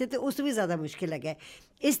ਬਾਇਰ ਵਾਸਤੇ ਤਾਂ ਉਸ ਵੀ ਜ਼ਿਆਦਾ ਮੁਸ਼ਕਿਲ ਹੈਗਾ।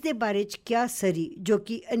 ਇਸ ਦੇ ਬਾਰੇ 'ਚ ਕਿਆ ਸਰੀ ਜੋ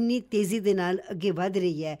ਕਿ ਇੰਨੀ ਤੇਜ਼ੀ ਦੇ ਨਾਲ ਅੱਗੇ ਵੱਧ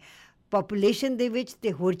ਰਹੀ ਹੈ ਪਾਪੂਲੇਸ਼ਨ ਦੇ ਵਿੱਚ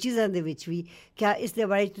ਅਤੇ ਹੋਰ ਚੀਜ਼ਾਂ ਦੇ ਵਿੱਚ ਵੀ, ਕਿਆ ਇਸ ਦੇ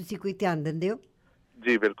ਬਾਰੇ 'ਚ ਤੁਸੀਂ ਕੋਈ ਧਿਆਨ ਦਿੰਦੇ ਹੋ?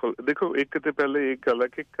 ਜੀ ਬਿਲਕੁਲ, ਦੇਖੋ ਇੱਕ ਤੇ ਪਹਿਲੇ ਇਹ ਗੱਲ ਹੈ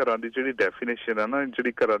ਕਿ ਘਰਾਂ ਦੀ ਜਿਹੜੀ ਡੈਫੀਨੇਸ਼ਨ ਹੈ ਨਾ,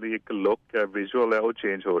 ਜਿਹੜੀ ਘਰਾਂ ਦੀ ਇੱਕ ਲੁੱਕ ਹੈ, ਵਿਜ਼ੂਅਲ ਹੈ, ਉਹ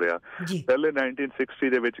ਚੇਂਜ ਹੋ ਰਿਹਾ। ਪਹਿਲੇ 1960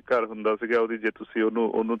 ਦੇ ਵਿੱਚ ਘਰ ਹੁੰਦਾ ਸੀਗਾ, ਉਹਦੀ ਜੇ ਤੁਸੀਂ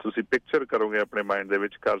ਉਹਨੂੰ ਤੁਸੀਂ ਪਿਕਚਰ ਕਰੋਗੇ ਆਪਣੇ ਮਾਈਂਡ ਦੇ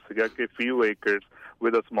ਵਿੱਚ, ਘਰ ਸੀਗਾ ਕਿ few acres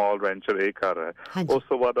with a small venture, ਇਹ ਘਰ ਹੈ। ਉਸ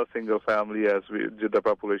ਤੋਂ ਬਾਅਦ ਸਿੰਗਲ ਫੈਮਿਲੀ ਐਸ ਜਿੱਦਾਂ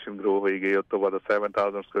ਪਾਪੂਲੇਸ਼ਨ ਗਰੋ ਹੋਈ ਗਈ, ਉਸ ਤੋਂ ਬਾਅਦ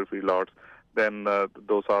 7,000 square feet lots, then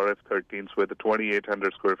those RF13s with 2,800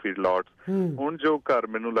 square feet lots. ਹੁਣ ਜੋ ਘਰ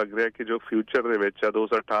ਮੈਨੂੰ ਲੱਗ ਰਿਹਾ ਕਿ ਜੋ ਫਿਊਚਰ ਦੇ ਵਿੱਚ ਆ,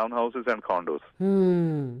 those are townhouses and condos.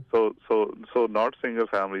 So not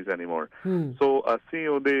single families anymore. So ਅਸੀਂ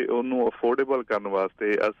ਉਹਨੂੰ ਅਫੋਰਡੇਬਲ ਕਰਨ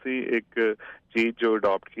ਵਾਸਤੇ ਅਸੀਂ ਇੱਕ ਚੀਜ਼ ਜੋ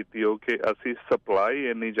ਅਡਾਪਟ ਕੀਤੀ ਉਹ ਕਿ ਅਸੀਂ ਸਪਲਾਈ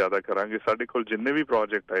ਇੰਨੀ ਜ਼ਿਆਦਾ ਕਰਾਂਗੇ। ਸਾਡੇ ਕੋਲ ਜਿੰਨੇ ਵੀ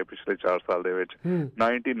ਪ੍ਰੋਜੈਕਟ ਆਏ ਪਿਛਲੇ 4 ਸਾਲ ਦੇ ਵਿੱਚ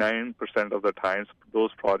 99% of the times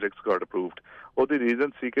those projects got approved. ਉਹਦੀ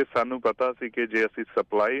ਰੀਜ਼ਨ ਸੀ ਕਿ ਸਾਨੂੰ ਪਤਾ ਸੀ ਕਿ ਜੇ ਅਸੀਂ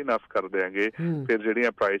ਸਪਲਾਈ ਇਨਫ ਕਰ ਦਿਆਂਗੇ ਫਿਰ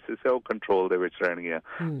ਜਿਹੜੀਆਂ ਪ੍ਰਾਈਸਿਸ ਆ ਉਹ ਕੰਟਰੋਲ ਦੇ ਵਿੱਚ ਰਹਿਣਗੀਆਂ।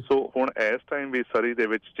 ਸੋ ਹੁਣ ਇਸ ਟਾਈਮ ਵੀ ਸਰੀ ਦੇ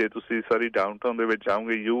ਵਿੱਚ ਜੇ ਤੁਸੀਂ ਸਰੀ ਡਾਊਨਟਾਊਨ ਦੇ ਵਿੱਚ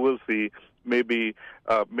ਜਾਓਗੇ, you will see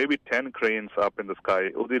maybe 10 cranes up in the sky.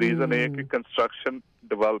 ਉਹਦੀ ਰੀਜ਼ਨ ਇਹ ਕਿ ਕੰਸਟਰਕਸ਼ਨ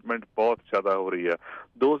ਡਿਵੈਲਪਮੈਂਟ ਬਹੁਤ ਜ਼ਿਆਦਾ ਹੋ ਰਹੀ ਆ।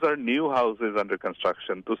 those are new houses under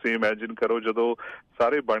construction. ਤੁਸੀਂ ਇਮੈਜਿਨ ਕਰੋ ਜਦੋਂ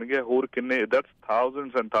ਸਾਰੇ ਬਣ ਗਏ, ਹੋਰ ਕਿੰਨੇ, that's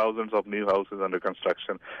thousands and thousands of new houses under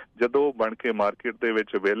construction. ਜਦੋਂ ਬਣ ਕੇ ਮਾਰਕੀਟ ਦੇ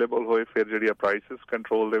ਵਿੱਚ ਅਵੇਲੇਬਲ ਹੋਏ ਫਿਰ ਜਿਹੜੀਆਂ ਪ੍ਰਾਈਸਿਸ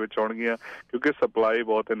ਕੰਟਰੋਲ ਦੇ ਵਿੱਚ ਆਉਣਗੀਆਂ ਕਿਉਂਕਿ ਸਪਲਾਈ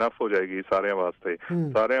ਬਹੁਤ ਇਨਫ ਹੋ ਜਾਏਗੀ ਸਾਰਿਆਂ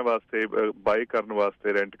ਵਾਸਤੇ ਬਾਈ ਕਰਨ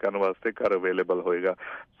ਵਾਸਤੇ, ਰੈਂਟ ਕਰਨ ਵਾਸਤੇ ਘਰ ਅਵੇਲੇਬਲ ਹੋਏਗਾ।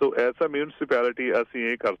 ਸੋ ਐਜ਼ ਅ ਮਿਊਨਿਸਪੈਲਿਟੀ ਅਸੀਂ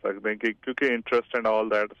ਇਹ ਕਰ ਸਕਦੇ ਹਾਂ ਕਿ ਕਿਉਂਕਿ ਇੰਟਰਸਟ ਐਂਡ ਆਲ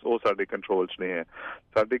ਦੈਟ ਉਹ ਸਾਡੇ ਕੰਟਰੋਲ 'ਚ ਨਹੀਂ ਹੈ।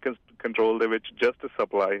 ਸਾਡੇ ਕੰਟਰੋਲ ਦੇ ਵਿੱਚ ਜਸਟ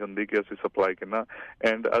ਸਪਲਾਈ ਹੁੰਦੀ ਕਿ ਅਸੀਂ ਸਪਲਾਈ ਕਿੰਨਾ,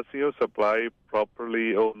 ਐਂਡ ਅਸੀਂ ਉਹ ਸਪਲਾਈ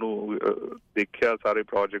ਪ੍ਰੋਪਰਲੀ ਉਹਨੂੰ ਦੇਖਿਆ, ਸਾਰੇ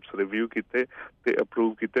ਪ੍ਰੋਜੈਕਟਸ ਰਿਵਿਊ ਕੀਤੇ ਤੇ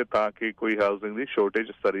ਅਪਰੂਵ ਕੀਤੇ ਤਾਂ ਕਿ ਕੋਈ ਹਾਊਸਿੰਗ ਦੀ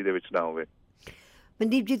ਸ਼ੋਰਟੇਜ ਸਰੀ ਦੇ ਵਿੱਚ ਨਾ ਹੋਵੇ।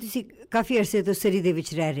 ਮਨਦੀਪ ਜੀ, ਤੁਸੀਂ ਕਾਫੀ ਅਰਸੇ ਤੋਂ ਸਰੀ ਦੇ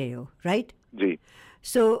ਵਿੱਚ ਰਹਿ ਰਹੇ ਹੋ, ਰਾਈਟ? ਜੀ।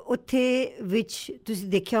 ਸੋ ਉੱਥੇ ਵਿੱਚ ਤੁਸੀਂ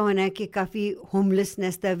ਦੇਖਿਆ ਹੋਣਾ ਕਿ ਕਾਫੀ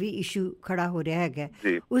ਹੋਮਲੈਸਨੈਸ ਦਾ ਵੀ ਇਸ਼ੂ ਖੜਾ ਹੋ ਰਿਹਾ ਹੈਗਾ,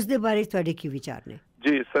 ਉਸ ਦੇ ਬਾਰੇ ਤੁਹਾਡੇ ਕੀ ਵਿਚਾਰ ਨੇ?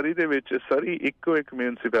 ਜੀ, ਸਰੀ ਦੇ ਵਿੱਚ ਸਰੀ ਇੱਕੋ ਇੱਕ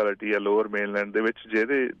ਮਿਊਨਿਸਪੈਲਿਟੀ ਹੈ ਲੋਅਰ ਮੇਨਲੈਂਡ ਦੇ ਵਿੱਚ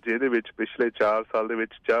ਜਿਹਦੇ ਵਿੱਚ ਪਿਛਲੇ 4 ਸਾਲ ਦੇ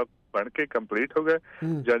ਵਿੱਚ ਜਾਂ ਬਣ ਕੇ ਕੰਪਲੀਟ ਹੋ ਗਏ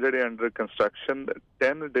ਜਾਂ ਜਿਹੜੇ under construction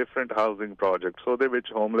 10 different housing projects, ਉਹਦੇ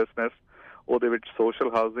ਵਿੱਚ ਹੋਮਲੈਸਨੈਸ, ਉਹਦੇ ਵਿੱਚ ਸੋਸ਼ਲ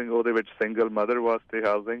ਹਾਊਸਿੰਗ, ਉਹਦੇ ਵਿੱਚ ਸਿੰਗਲ ਮਦਰ ਵਾਸਤੇ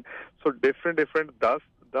ਹਾਊਸਿੰਗ। ਸੋ ਡਿਫਰੈਂਟ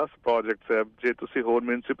 10 ਪ੍ਰੋਜੈਕਟਸ ਹੈ। ਜੇ ਤੁਸੀਂ ਹੋਰ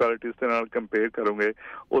ਮਿਊਨਿਸਪੈਲਿਟੀਜ਼ ਦੇ ਨਾਲ ਕੰਪੇਅਰ ਕਰੋਗੇ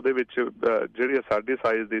ਉਹਦੇ ਵਿੱਚ ਜਿਹੜੀ ਸਾਡੀ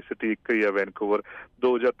ਸਾਈਜ਼ ਦੀ ਸਿਟੀ ਇੱਕ ਹੀ ਹੈ ਵੈਨਕੂਵਰ,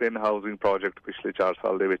 2 ਜਾਂ 3 ਹਾਊਸਿੰਗ ਪ੍ਰੋਜੈਕਟ ਪਿਛਲੇ 4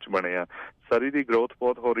 ਸਾਲ ਦੇ ਵਿੱਚ ਬਣੇ ਆ। ਸਰੀ ਦੀ ਗਰੋਥ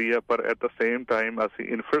ਬਹੁਤ ਹੋ ਰਹੀ ਹੈ ਪਰ ਐਟ ਦ ਸੇਮ ਟਾਈਮ ਅਸੀਂ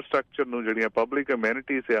ਇਨਫਰਾਸਟਰਕਚਰ ਨੂੰ, ਜਿਹੜੀਆਂ ਪਬਲਿਕ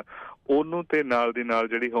ਅਮੈਨਿਟੀਜ਼ ਆ ਉਹਨੂੰ ਤੇ ਨਾਲ ਦੀ ਨਾਲ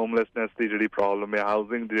ਜਿਹੜੀ ਹੋਮਲੈਸਨੈਸ ਦੀ ਜਿਹੜੀ ਪ੍ਰੋਬਲਮ ਹੈ,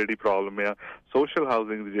 ਹਾਊਸਿੰਗ ਦੀ ਜਿਹੜੀ ਪ੍ਰੋਬਲਮ ਆ, ਸੋਸ਼ਲ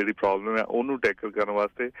ਹਾਊਸਿੰਗ ਦੀ ਜਿਹੜੀ ਪ੍ਰੋਬਲਮ ਹੈ ਉਹਨੂੰ ਟੈਕਲ ਕਰਨ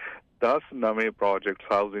ਵਾਸਤੇ 10 ਨਵੇਂ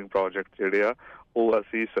ਪ੍ਰੋਜੈਕਟਸ, ਹਾਊਸਿੰਗ ਪ੍ਰੋਜੈਕਟ ਜਿਹੜੇ ਆ ਉਹ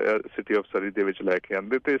ਅਸੀਂ ਸਿਟੀ ਆਫ ਸਰੀ ਦੇ ਵਿੱਚ ਲੈ ਕੇ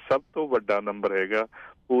ਆਂਦੇ ਤੇ ਸਭ ਤੋਂ ਵੱਡਾ ਨੰਬਰ ਹੈਗਾ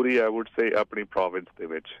ਪੂਰੀ ਆਈ ਵੁੱਡ ਸੇ ਆਪਣੀ ਪ੍ਰੋਵਿੰਸ ਦੇ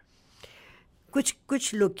ਵਿੱਚ।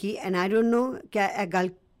 ਕੁਛ ਲੋਕੀ, ਐਂਡ ਆਈ ਡੋਂਟ ਨੋ ਕਿ ਇਹ ਗੱਲ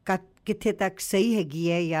ਕਿੱਥੇ ਤੱਕ ਸਹੀ ਹੈਗੀ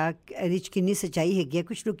ਹੈ ਜਾਂ ਇਹਦੇ 'ਚ ਕਿੰਨੀ ਸੱਚਾਈ ਹੈਗੀ ਹੈ,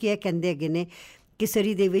 ਕੁਛ ਲੋਕੀ ਇਹ ਕਹਿੰਦੇ ਹੈਗੇ ਨੇ ਕਿ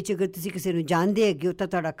ਸਰੀ ਦੇ ਵਿੱਚ ਅਗਰ ਤੁਸੀਂ ਕਿਸੇ ਨੂੰ ਜਾਣਦੇ ਹੈਗੇ ਹੋ ਤਾਂ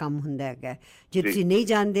ਤੁਹਾਡਾ ਕੰਮ ਹੁੰਦਾ ਹੈਗਾ, ਜੇ ਤੁਸੀਂ ਨਹੀਂ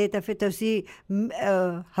ਜਾਣਦੇ ਤਾਂ ਫਿਰ ਤੁਸੀਂ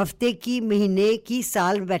ਹਫ਼ਤੇ ਕੀ, ਮਹੀਨੇ ਕੀ,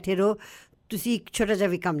 ਸਾਲ ਬੈਠੇ ਰਹੋ, ਤੁਸੀਂ ਇੱਕ ਛੋਟਾ ਜਿਹਾ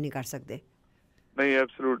ਵੀ ਕੰਮ ਨਹੀਂ ਕਰ ਸਕਦੇ। ਨਹੀਂ,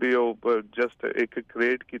 ਐਬਸੋਲੂਟਲੀ ਉਹ ਜਸਟ ਇੱਕ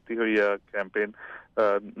ਕ੍ਰੀਏਟ ਕੀਤੀ ਹੋਈ ਆ ਕੈਂਪੇਨ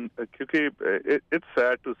ਕਿਉਂਕਿ it's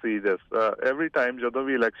sad to see this every time ਜਦੋਂ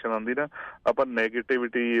ਵੀ ਇਲੈਕਸ਼ਨ ਆਉਂਦੀ ਨਾ ਆਪਾਂ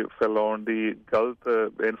ਨੈਗੇਟਿਵਿਟੀ ਫੈਲਾਉਣ ਦੀ,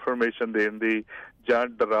 ਗਲਤ ਇਨਫੋਰਮੇਸ਼ਨ ਦੇਣ ਦੀ ਜਾਂ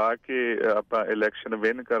ਡਰਾ ਕੇ ਆਪਾਂ ਇਲੈਕਸ਼ਨ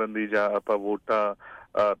ਵਿਨ ਕਰਨ ਦੀ ਜਾਂ ਆਪਾਂ ਵੋਟਾਂ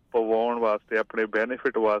ਪਵਾਉਣ ਵਾਸਤੇ, ਆਪਣੇ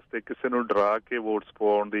ਬੈਨੀਫਿਟ ਵਾਸਤੇ ਕਿਸੇ ਨੂੰ ਡਰਾ ਕੇ ਵੋਟਸ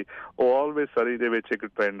ਪਵਾਉਣ ਦੀ, ਉਹ ਆਲਵੇਜ਼ ਸਰੀ ਦੇ ਵਿੱਚ ਇੱਕ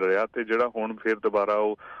ਟ੍ਰੈਂਡ ਰਿਹਾ ਤੇ ਜਿਹੜਾ ਹੁਣ ਫਿਰ ਦੁਬਾਰਾ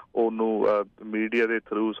ਉਹਨੂੰ ਮੀਡੀਆ ਦੇ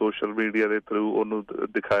ਥਰੂ, ਸੋਸ਼ਲ ਮੀਡੀਆ ਦੇ ਥਰੂ ਉਹਨੂੰ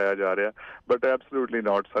ਦਿਖਾਇਆ ਜਾ ਰਿਹਾ। ਬਟ ਐਬਸੋਲੂਟਲੀ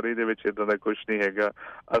ਨਾਟ, ਸਰੀ ਦੇ ਵਿੱਚ ਇੱਦਾਂ ਦਾ ਕੁਛ ਨਹੀਂ ਹੈਗਾ।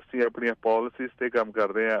 ਅਸੀਂ ਆਪਣੀਆਂ ਪਾਲਿਸੀਜ਼ ਤੇ ਕੰਮ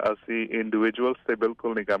ਕਰਦੇ ਹਾਂ, ਅਸੀਂ ਇੰਡੀਵਿਜੂਅਲਸ ਤੇ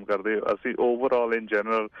ਬਿਲਕੁਲ ਨਹੀਂ ਕੰਮ ਕਰਦੇ। ਅਸੀਂ ਓਵਰਆਲ ਇਨ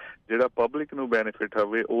ਜਨਰਲ ਜਿਹੜਾ ਪਬਲਿਕ ਨੂੰ ਬੈਨੀਫਿਟ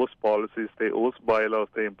ਹੋਵੇ ਉਸ ਪਾਲਿਸੀਜ਼ ਤੇ, ਉਸ ਬਾਇਲਾਜ਼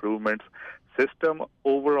ਤੇ ਇੰਪਰੂਵਮੈਂਟਸ, ਸਿਸਟਮ,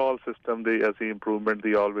 ਓਵਰਆਲ ਸਿਸਟਮ ਦੇ ਅਸੀਂ ਇੰਪਰੂਵਮੈਂਟ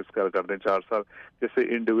ਦੀ ਆਲਵੇਜ਼ ਗੱਲ ਕਰਦੇ ਹਾਂ 4 ਸਾਲ। ਕਿਸੇ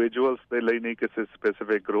ਇੰਡੀਵਿਜੂਅਲਸ ਦੇ ਲਈ ਨਹੀਂ, ਕਿਸੇ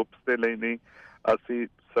ਸਪੈਸੀਫਿਕ ਗਰੁੱਪਸ ਦੇ ਲਈ ਨਹੀਂ, ਅਸੀਂ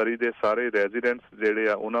ਸਰੀ ਦੇ ਸਾਰੇ ਰੈਜ਼ੀਡੈਂਟਸ ਜਿਹੜੇ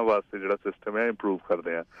ਆ ਉਹਨਾਂ ਵਾਸਤੇ ਜਿਹੜਾ ਸਿਸਟਮ ਹੈ ਇੰਪਰੂਵ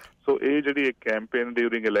ਕਰਦੇ ਆ। ਸੋ ਇਹ ਜਿਹੜੀ ਇੱਕ ਕੈਂਪੇਨ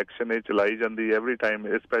ਡਿਊਰਿੰਗ ਇਲੈਕਸ਼ਨ ਇਹ ਚਲਾਈ ਜਾਂਦੀ ਐਵਰੀ ਟਾਈਮ,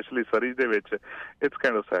 ਸਪੈਸ਼ਲੀ ਸਰੀ ਦੇ ਵਿੱਚ, it's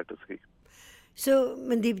kind of sad to see. So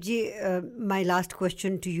Mandeep ji, my last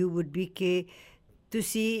question to you would be ਕਿ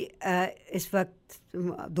ਤੁਸੀਂ ਇਸ ਵਕਤ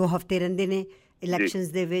 2 ਹਫ਼ਤੇ ਰਹਿੰਦੇ ਨੇ ਇਲੈਕਸ਼ਨਸ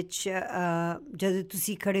ਦੇ ਵਿੱਚ, ਜਦੋਂ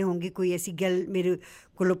ਤੁਸੀਂ ਖੜ੍ਹੇ ਹੋਗੇ ਕੋਈ ਐਸੀ ਗੱਲ ਮੇਰੇ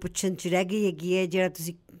ਕੋਲੋਂ ਪੁੱਛਣ 'ਚ ਰਹਿ ਗਈ ਹੈਗੀ ਹੈ ਜਿਹੜਾ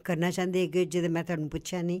ਤੁਸੀਂ ਕਰਨਾ ਚਾਹੁੰਦੇ ਹੈਗੇ ਜਿਹਦੇ ਮੈਂ ਤੁਹਾਨੂੰ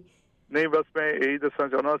ਪੁੱਛਿਆ ਨਹੀਂ? नहीं बस मैं यही दसना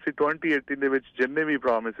चाहना ਅਸੀਂ 2018 ਦੇ ਵਿੱਚ ਜਿੰਨੇ ਵੀ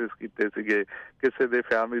ਪ੍ਰੋਮਿਸਿਸ ਕੀਤੇ ਸੀਗੇ ਕਿਸੇ ਦੇ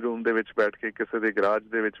ਫੈਮਿਲੀ ਰੂਮ ਦੇ ਵਿੱਚ ਬੈਠ ਕੇ ਕਿਸੇ ਦੇ ਗਰਾਜ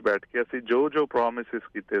ਦੇ ਵਿੱਚ ਬੈਠ ਕੇ ਅਸੀਂ ਜੋ ਪ੍ਰੋਮਿਸਿਸ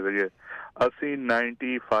ਕੀਤੇ ਸੀਗੇ ਅਸੀਂ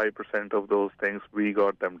 95% of those things we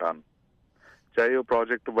got them done ਚਾਹੇ ਉਹ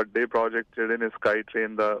ਪ੍ਰੋਜੈਕਟ ਵੱਡੇ ਪ੍ਰੋਜੈਕਟ ਜਿਹੜੇ ਨੇ ਸਕਾਈ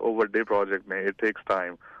ਟ੍ਰੇਨ ਦਾ ਉਹ ਵੱਡੇ ਪ੍ਰੋਜੈਕਟ ਨੇ ਇਟ ਟੇਕਸ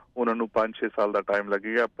ਟਾਈਮ ਉਹਨਾਂ ਨੂੰ 5-6 ਸਾਲ ਦਾ ਟਾਈਮ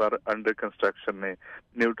ਲੱਗੇਗਾ ਪਰ ਅੰਡਰ ਕੰਸਟਰਕਸ਼ਨ ਨੇ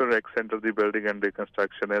ਨਿਊਟਨ ਰੈਕ ਸੈਂਟਰ ਦੀ ਬਿਲਡਿੰਗ ਅੰਡਰ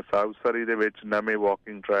ਕੰਸਟਰਕਸ਼ਨ ਹੈ ਸਾਊਥ ਸਰੀ ਦੇ ਵਿੱਚ ਨਵੇਂ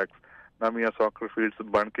ਵਾਕਿੰਗ ਟਰੈਕਸ ਨਵੀਆਂ ਸੌਕਰ ਫੀਲਡਸ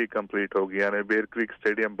ਬਣ ਕੇ ਕੰਪਲੀਟ ਹੋ ਗਈਆਂ ਨੇ ਬੇਰ ਕ੍ਰੀਕ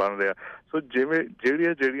ਸਟੇਡੀਅਮ ਬਣ ਰਿਹਾ ਸੋ ਜਿਵੇਂ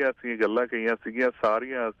ਜਿਹੜੀਆਂ ਅਸੀਂ ਗੱਲਾਂ ਕਹੀਆਂ ਸੀਗੀਆਂ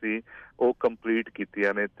ਸਾਰੀਆਂ ਅਸੀਂ ਉਹ ਕੰਪਲੀਟ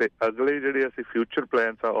ਕੀਤੀਆਂ ਨੇ ਤੇ ਅਗਲੇ ਜਿਹੜੇ ਅਸੀਂ ਫਿਊਚਰ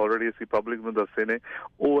ਪਲਾਨਸ ਆ ਆਲਰੇਡੀ ਅਸੀਂ ਪਬਲਿਕ ਨੂੰ ਦੱਸੇ ਨੇ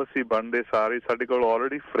ਉਹ ਅਸੀਂ ਬਣਦੇ ਸਾਰੇ ਸਾਡੇ ਕੋਲ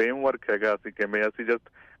ਆਲਰੇਡੀ ਫਰੇਮਵਰਕ ਹੈਗਾ ਅਸੀਂ ਕਿਵੇਂ ਅਸੀਂ ਜਸਟ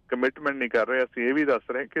ਕਮਿਟਮੈਂਟ ਨਹੀਂ ਕਰ ਰਹੇ ਅਸੀਂ ਇਹ ਵੀ ਦੱਸ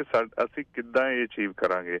ਰਹੇ ਕਿ ਅਸੀਂ ਕਿੱਦਾਂ ਇਹ ਅਚੀਵ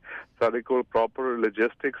ਕਰਾਂਗੇ ਸਾਡੇ ਕੋਲ ਪ੍ਰੋਪਰ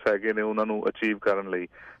ਲੌਜਿਸਟਿਕਸ ਹੈਗੇ ਨੇ ਉਹਨਾਂ ਨੂੰ ਅਚੀਵ ਕਰਨ ਲਈ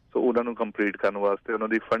ਸੋ ਉਹਨਾਂ ਨੂੰ ਕੰਪਲੀਟ ਕਰਨ ਵਾਸਤੇ ਉਹਨਾਂ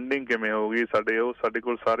ਦੀ ਫੰਡਿੰਗ ਕਿਵੇਂ ਹੋਊਗੀ ਸਾਡੇ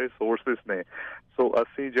ਕੋਲ ਸਾਰੇ ਸੋਰਸਿਸ ਨੇ ਸੋ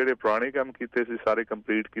ਅਸੀਂ ਜਿਹੜੇ ਪੁਰਾਣੇ ਕੰਮ ਕੀਤੇ ਸੀ ਸਾਰੇ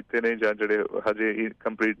ਕੰਪਲੀਟ ਕੀਤੇ ਨੇ ਜਾਂ ਜਿਹੜੇ ਹਜੇ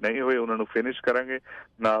ਕੰਪਲੀਟ ਨਹੀਂ ਹੋਏ ਉਹਨਾਂ ਨੂੰ ਫਿਨਿਸ਼ ਕਰਾਂਗੇ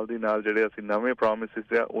ਨਾਲ ਦੀ ਨਾਲ ਜਿਹੜੇ ਅਸੀਂ ਨਵੇਂ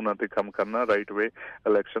ਪ੍ਰੋਮਿਸਿਸ ਆ ਉਹਨਾਂ ਤੇ ਕੰਮ ਕਰਨਾ ਰਾਈਟ ਵੇ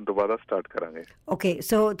ਇਲੈਕਸ਼ਨ ਤੋਂ ਬਾਅਦ ਸਟਾਰਟ ਕਰਾਂਗੇ ਓਕੇ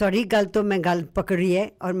ਸੋ ਤੁਹਾਡੀ ਗੱਲ ਤੋਂ ਮੈਂ ਗੱਲ ਪਕੜ ਰਹੀ ਹੈ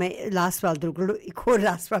ਔਰ ਮੈਂ ਲਾਸਟ ਸਵਾਲ ਤੁਹਾਡੇ ਕੋਲ ਇੱਕ ਹੋਰ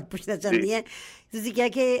ਲਾਸਟ ਸਵਾਲ ਪੁੱਛਣਾ ਚਾਹੁੰਦੀ ਹਾਂ ਤੁਸੀਂ ਕਿਹਾ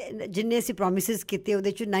ਕਿ ਜਿੰਨੇ ਅਸੀਂ ਪ੍ਰੋਮਿਸਿਸ ਕੀਤੇ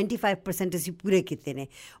ਉਹਦੇ 'ਚ 95% ਅਸੀਂ ਪੂਰੇ ਕੀਤੇ ਨੇ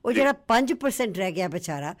ਉਹ ਜਿਹੜਾ 5% ਰਹਿ ਗਿਆ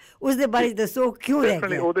ਵਿਚਾਰਾ ਉਸ ਦੇ ਬਾਰੇ ਦੱਸੋ ਕਿਉਂ ਰਹਿ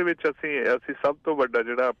ਗਿਆ ਉਹਦੇ ਵਿੱਚ ਅਸੀਂ ਸਭ ਤੋਂ ਵੱਡਾ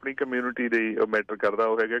ਜਿਹੜਾ ਆਪਣੀ ਕਮਿਊਨਿਟੀ ਦੇ ਮੈਟਰ ਕਰਦਾ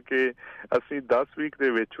ਉਹ ਹੈਗਾ ਕਿ ਅਸੀਂ 10 ਵੀਕ ਦੇ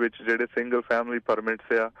ਵਿੱਚ ਜਿਹੜੇ ਸਿੰਗਲ ਫੈਮਿਲੀ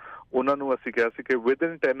ਪਰਮਿਟਸ ਆ ਉਹਨਾਂ ਨੂੰ ਅਸੀਂ ਕਿਹਾ ਸੀ ਕਿ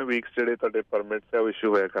ਵਿਦਿਨ 10 ਵੀਕਸ ਜਿਹੜੇ ਤੁਹਾਡੇ ਪਰਮਿਟਸ ਆ ਉਹ ਇਸ਼ੂ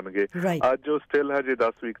ਹੋਇਆ ਕਰਨਗੇ ਅੱਜ ਉਹ ਸਟਿਲ ਹਜੇ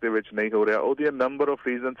 10 ਵੀਕ ਦੇ ਵਿੱਚ ਨਹੀਂ ਹੋ ਰਿਹਾ ਉਹਦੀਆਂ ਨੰਬਰ ਆਫ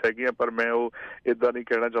ਰੀਜ਼ਨਸ ਹੈਗੀਆਂ ਪਰ ਮੈਂ ਉਹ ਇਦਾਂ ਨਹੀਂ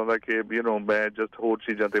ਕਹਿਣਾ ਚਾਹੁੰਦਾ ਕਿ ਮੈਂ ਜਸਟ ਹੋਰ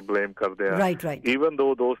ਚੀਜ਼ਾਂ ਤੇ ਬਲੇਮ ਕਰਦੇ ਆ even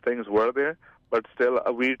though those things were there but still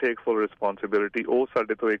we take full responsibility ਉਹ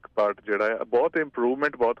ਸਾਡੇ ਤੋਂ ਇੱਕ ਪਾਰਟ ਜਿਹੜਾ ਹੈ ਬਹੁਤ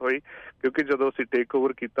ਇੰਪਰੂਵਮੈਂਟ ਬਹੁਤ ਹੋਈ ਕਿਉਂਕਿ ਜਦੋਂ ਅਸੀਂ ਟੇਕ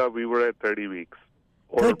ਓਵਰ ਕੀਤਾ we were at 30 weeks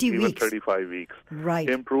or 35 weeks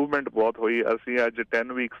improvement ਬਹੁਤ ਹੋਈ ਅਸੀਂ ਅੱਜ 10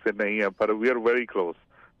 ਵੀਕਸ ਤੇ ਨਹੀਂ ਆ ਪਰ we are very close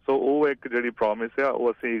ਸੋ ਉਹ ਇੱਕ ਜਿਹੜੀ ਪ੍ਰੋਮਿਸ ਆ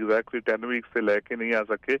ਉਹ ਅਸੀਂ ਐਗਜ਼ੈਕਟਲੀ 10 ਵੀਕਸ ਤੇ ਲੈ ਕੇ ਨਹੀਂ ਆ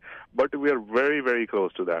ਸਕੇ but we are very very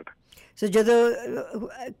close to that so ਜਦੋਂ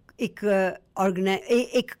ਇੱਕ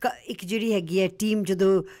ਜਿਹੜੀ ਹੈਗੀ ਹੈ ਟੀਮ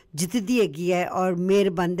ਜਦੋਂ ਜਿੱਤਦੀ ਹੈਗੀ ਹੈ ਔਰ ਮੇਅਰ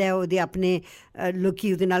ਬਣਦਾ ਹੈ ਉਹਦੇ ਆਪਣੇ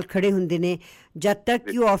ਲੋਕੀ ਉਹਦੇ ਨਾਲ ਖੜੇ ਹੁੰਦੇ ਨੇ ਜਦ ਤੱਕ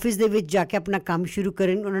ਕਿ ਉਹ ਆਫਿਸ ਦੇ ਵਿੱਚ ਜਾ ਕੇ ਆਪਣਾ ਕੰਮ ਸ਼ੁਰੂ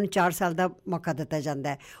ਕਰਨ ਉਹਨਾਂ ਨੂੰ 4 ਸਾਲ ਦਾ ਮੌਕਾ ਦਿੱਤਾ ਜਾਂਦਾ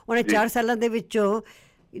ਹੈ ਉਹਨਾਂ 4 ਸਾਲਾਂ ਦੇ ਵਿੱਚੋਂ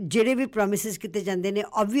ਜਿਹੜੇ ਵੀ ਪ੍ਰੋਮਿਸਿਸ ਕੀਤੇ ਜਾਂਦੇ ਨੇ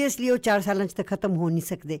ਆਬਵੀਅਸਲੀ ਉਹ 4 ਸਾਲਾਂ 'ਚ ਤਾਂ ਖਤਮ ਹੋ ਨਹੀਂ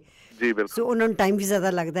ਸਕਦੇ ਜੀ ਬਿਲਕੁਲ ਸੋ ਉਹਨਾਂ ਨੂੰ ਟਾਈਮ ਵੀ ਜ਼ਿਆਦਾ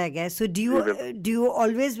ਲੱਗਦਾ ਹੈਗਾ so do you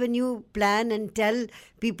always when you plan and tell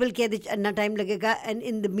people ਕਿ ਇਹਦੇ 'ਚ ਇੰਨਾ ਟਾਈਮ ਲੱਗੇਗਾ and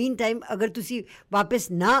in the mean time ਅਗਰ ਤੁਸੀਂ ਵਾਪਸ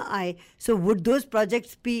ਨਾ ਆਏ so would those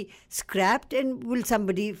projects be scrapped and will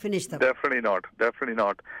somebody finish them definitely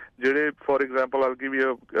not ਜਿਹੜੇ for example I'll give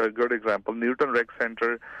you a good example Newton rec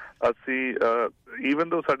centre ਅਸੀਂ even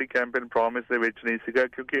though ਸਾਡੀ campaign promise ਦੇ ਵਿੱਚ ਨਹੀਂ ਸੀਗਾ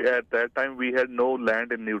ਕਿਉਂਕਿ at that time we had no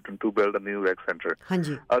land in Newton to build a new rec center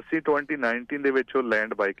ਅਸੀਂ 2019 ਦੇ ਵਿੱਚ ਉਹ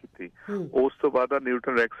ਲੈਂਡ ਬਾਈ ਕੀਤੀ ਉਸ ਤੋਂ ਬਾਅਦ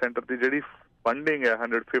ਨਿਊਟਨ ਰੈਕ ਸੈਂਟਰ ਦੀ ਜਿਹੜੀ funding ਹੈ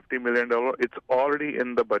 $150 million it's already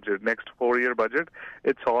in the budget next 4-year budget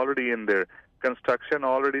it's already in there construction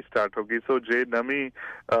already start ਹੋ ਗਈ ਸੋ ਜੇ ਨਵੀਂ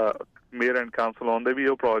ਮੇਅਰ ਐਂਡ ਕਾਉਂਸਲ ਆਉਂਦੇ ਵੀ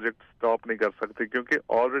ਉਹ ਪ੍ਰੋਜੈਕਟ ਸਟਾਪ ਨਹੀਂ ਕਰ ਸਕਦੇ ਕਿਉਂਕਿ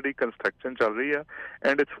ਆਲਰੇਡੀ ਕੰਸਟਰਕਸ਼ਨ ਚੱਲ ਰਹੀ ਆ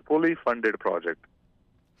and it's fully funded project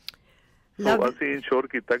so ਅਸੀਂ ਇਨਸ਼ੋਰ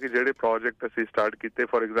ਕੀਤਾ ਕਿ ਜਿਹੜੇ ਪ੍ਰੋਜੈਕਟ ਅਸੀਂ ਸਟਾਰਟ ਕੀਤੇ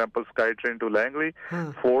for example SkyTrain to Langley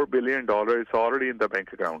 $4 billion it's already in the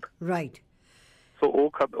bank account right so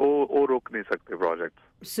ਉਹ ਰੋਕ ਨਹੀਂ ਸਕਦੇ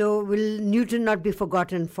project so will Newton not be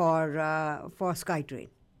forgotten for SkyTrain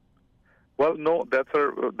Well, no,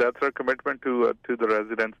 that's our commitment to the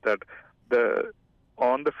residents that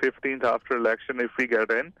on the 15th after election, if we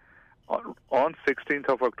get in, on 16th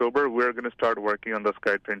of October, we're going to start working on the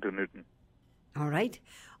SkyTrain to Newton. All right.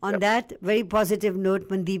 On that very positive note,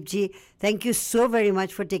 Mandeep ji, thank you so very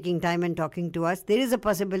much for taking time and talking to us. There is a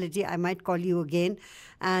possibility I might call you again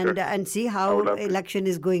and see how election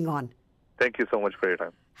is going on. Thank you so much for your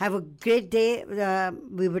time. Have a great day.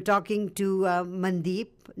 We were talking to Mandeep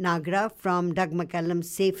Nagra from Doug McCallum's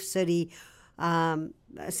Safe Surrey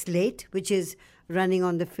slate, which is running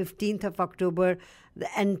on the 15th of October. The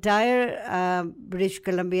entire British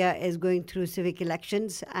Columbia is going through civic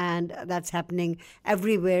elections, and that's happening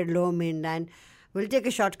everywhere, Lower Mainland. We'll take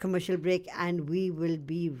a short commercial break, and we will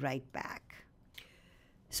be right back.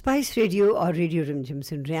 Spice Radio और radio Rimjhim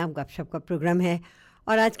सुन रहे हैं आप गप शप का programme है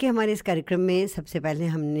और आज के हमारे इस कार्यक्रम में सबसे पहले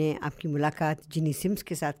हमने आपकी मुलाकात जिनी सिम्स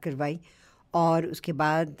के साथ करवाई और उसके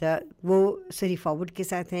बाद वो सरी फॉरवर्ड के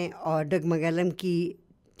साथ हैं और डग मैकैलम की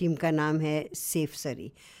टीम का नाम है सेफ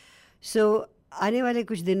सरी सो आने वाले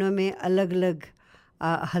कुछ दिनों में अलग अलग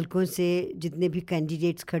हलकों से जितने भी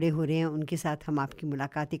कैंडिडेट्स खड़े हो रहे हैं उनके साथ हम आपकी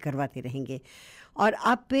मुलाकातें करवाते रहेंगे और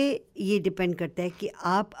आप पे ये डिपेंड करता है कि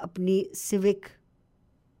आप अपनी सिविक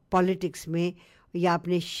पॉलिटिक्स में या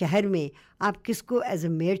अपने शहर में आप किसको एज अ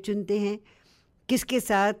मेयर चुनते हैं, किसके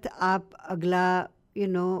साथ आप अगला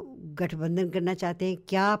गठबंधन करना चाहते हैं,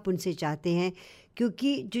 क्या आप उनसे चाहते हैं,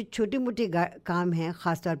 क्योंकि जो छोटे मोटे काम हैं,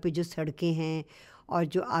 ख़ास तौर पे जो सड़कें हैं और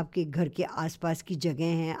जो आपके घर के आसपास की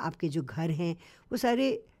जगह हैं, आपके जो घर हैं, वो सारे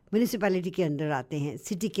म्यूनिसिपैलिटी के अंडर आते हैं,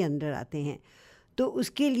 सिटी के अंडर आते हैं। तो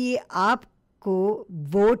उसके लिए आपको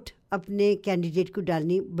वोट अपने कैंडिडेट को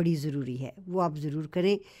डालनी बड़ी ज़रूरी है, वो आप ज़रूर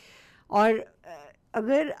करें। और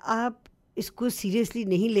अगर आप इसको सीरियसली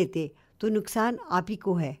नहीं लेते तो नुकसान आप ही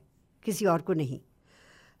को है, किसी और को नहीं।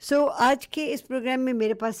 सो आज के इस प्रोग्राम में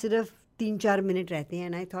मेरे पास सिर्फ 3-4 मिनट रहते हैं,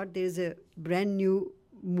 and I thought there is a brand new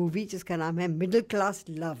movie जिसका नाम है middle class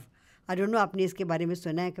love. I don't know आपने इसके बारे में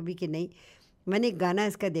सुना है कभी कि नहीं। मैंने एक गाना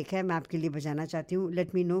इसका देखा है, मैं आपके लिए बजाना चाहती हूँ।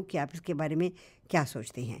 लेट मी नो कि आप इसके बारे में क्या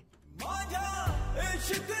सोचते हैं।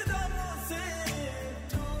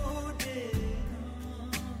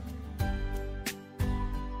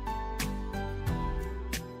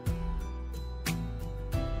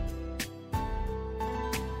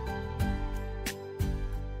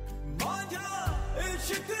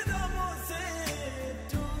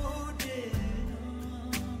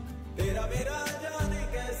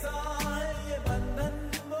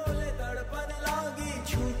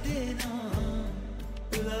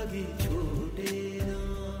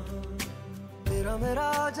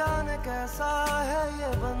 मेरा जान कैसा है ये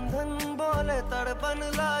बंधन, बोले तड़पन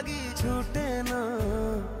लागी छूटे ना,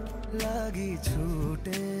 लागी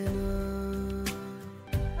छूटे ना।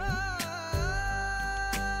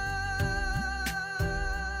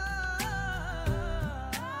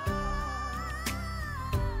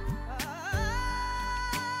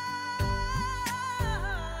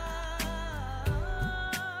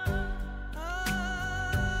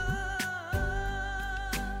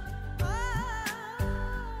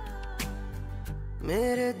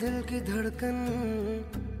 मेरे दिल की धड़कन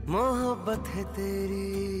मोहब्बत है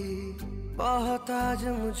तेरी, बहुत आज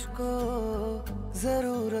मुझको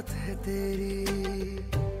जरूरत है तेरी।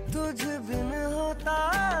 तुझ बिन होता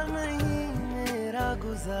नहीं मेरा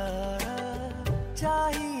गुजारा,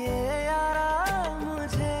 चाहिए यारा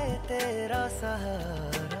मुझे तेरा सहारा।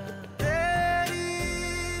 तेरी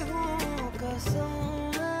हूँ कसम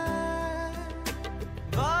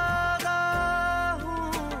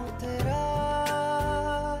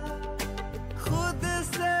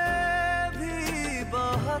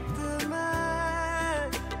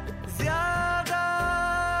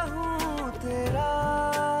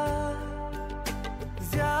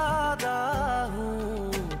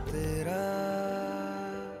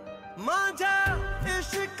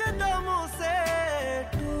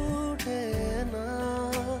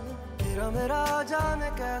मेरा जान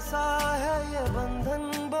कैसा है ये बंधन,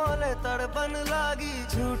 बोले तड़पन लागी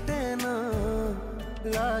छूटे ना,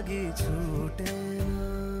 लागी छूटे ना।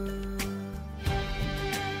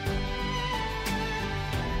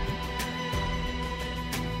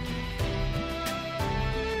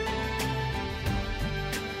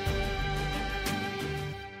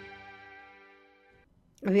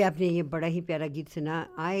 अभी आपने ये बड़ा ही प्यारा गीत सुना,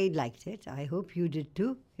 I liked it, I hope you did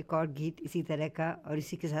to. एक और गीत इसी तरह का, और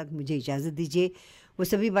इसी के साथ मुझे इजाज़त दीजिए। वो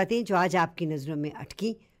सभी बातें जो आज आपकी नज़रों में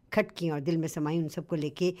अटकी, खटकी और दिल में समाई, उन सबको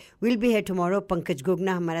लेके विल बी है टुमारो। पंकज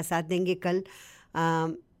गोगना हमारा साथ देंगे कल।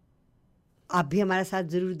 आप भी हमारा साथ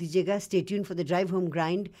ज़रूर दीजिएगा। Stay tune for the drive home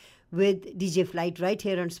grind with DJ Flight right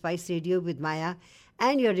here on Spice Radio with Maya,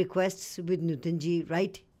 and your requests with Nutan ji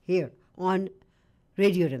right here on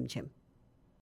Radio Rimjham.